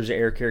sponsors,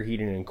 Air Care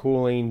Heating and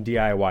Cooling,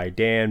 DIY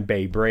Dan,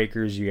 Bay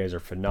Breakers. You guys are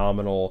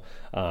phenomenal.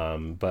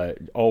 But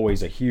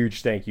always a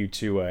huge thank you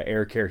to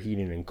Air Care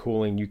Heating and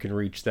Cooling. You can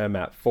reach them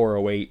at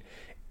 408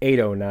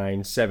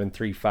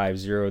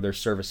 809-7350. They're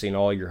servicing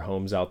all your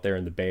homes out there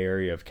in the Bay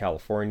Area of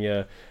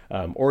California.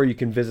 Or you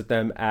can visit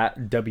them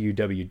at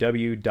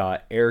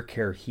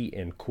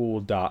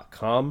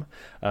www.aircareheatandcool.com.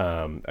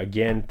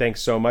 Again,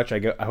 thanks so much. I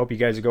hope you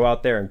guys go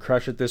out there and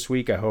crush it this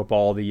week. I hope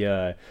all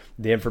the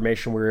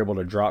information we were able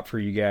to drop for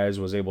you guys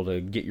was able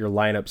to get your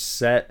lineup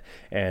set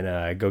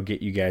and go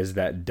get you guys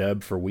that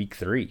dub for week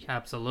 3.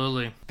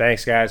 Absolutely.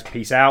 Thanks, guys.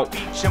 Peace out.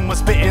 And was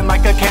spitting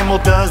like a camel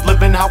does,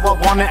 living how I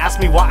want it. Ask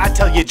me why, I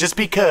tell you just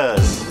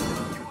because.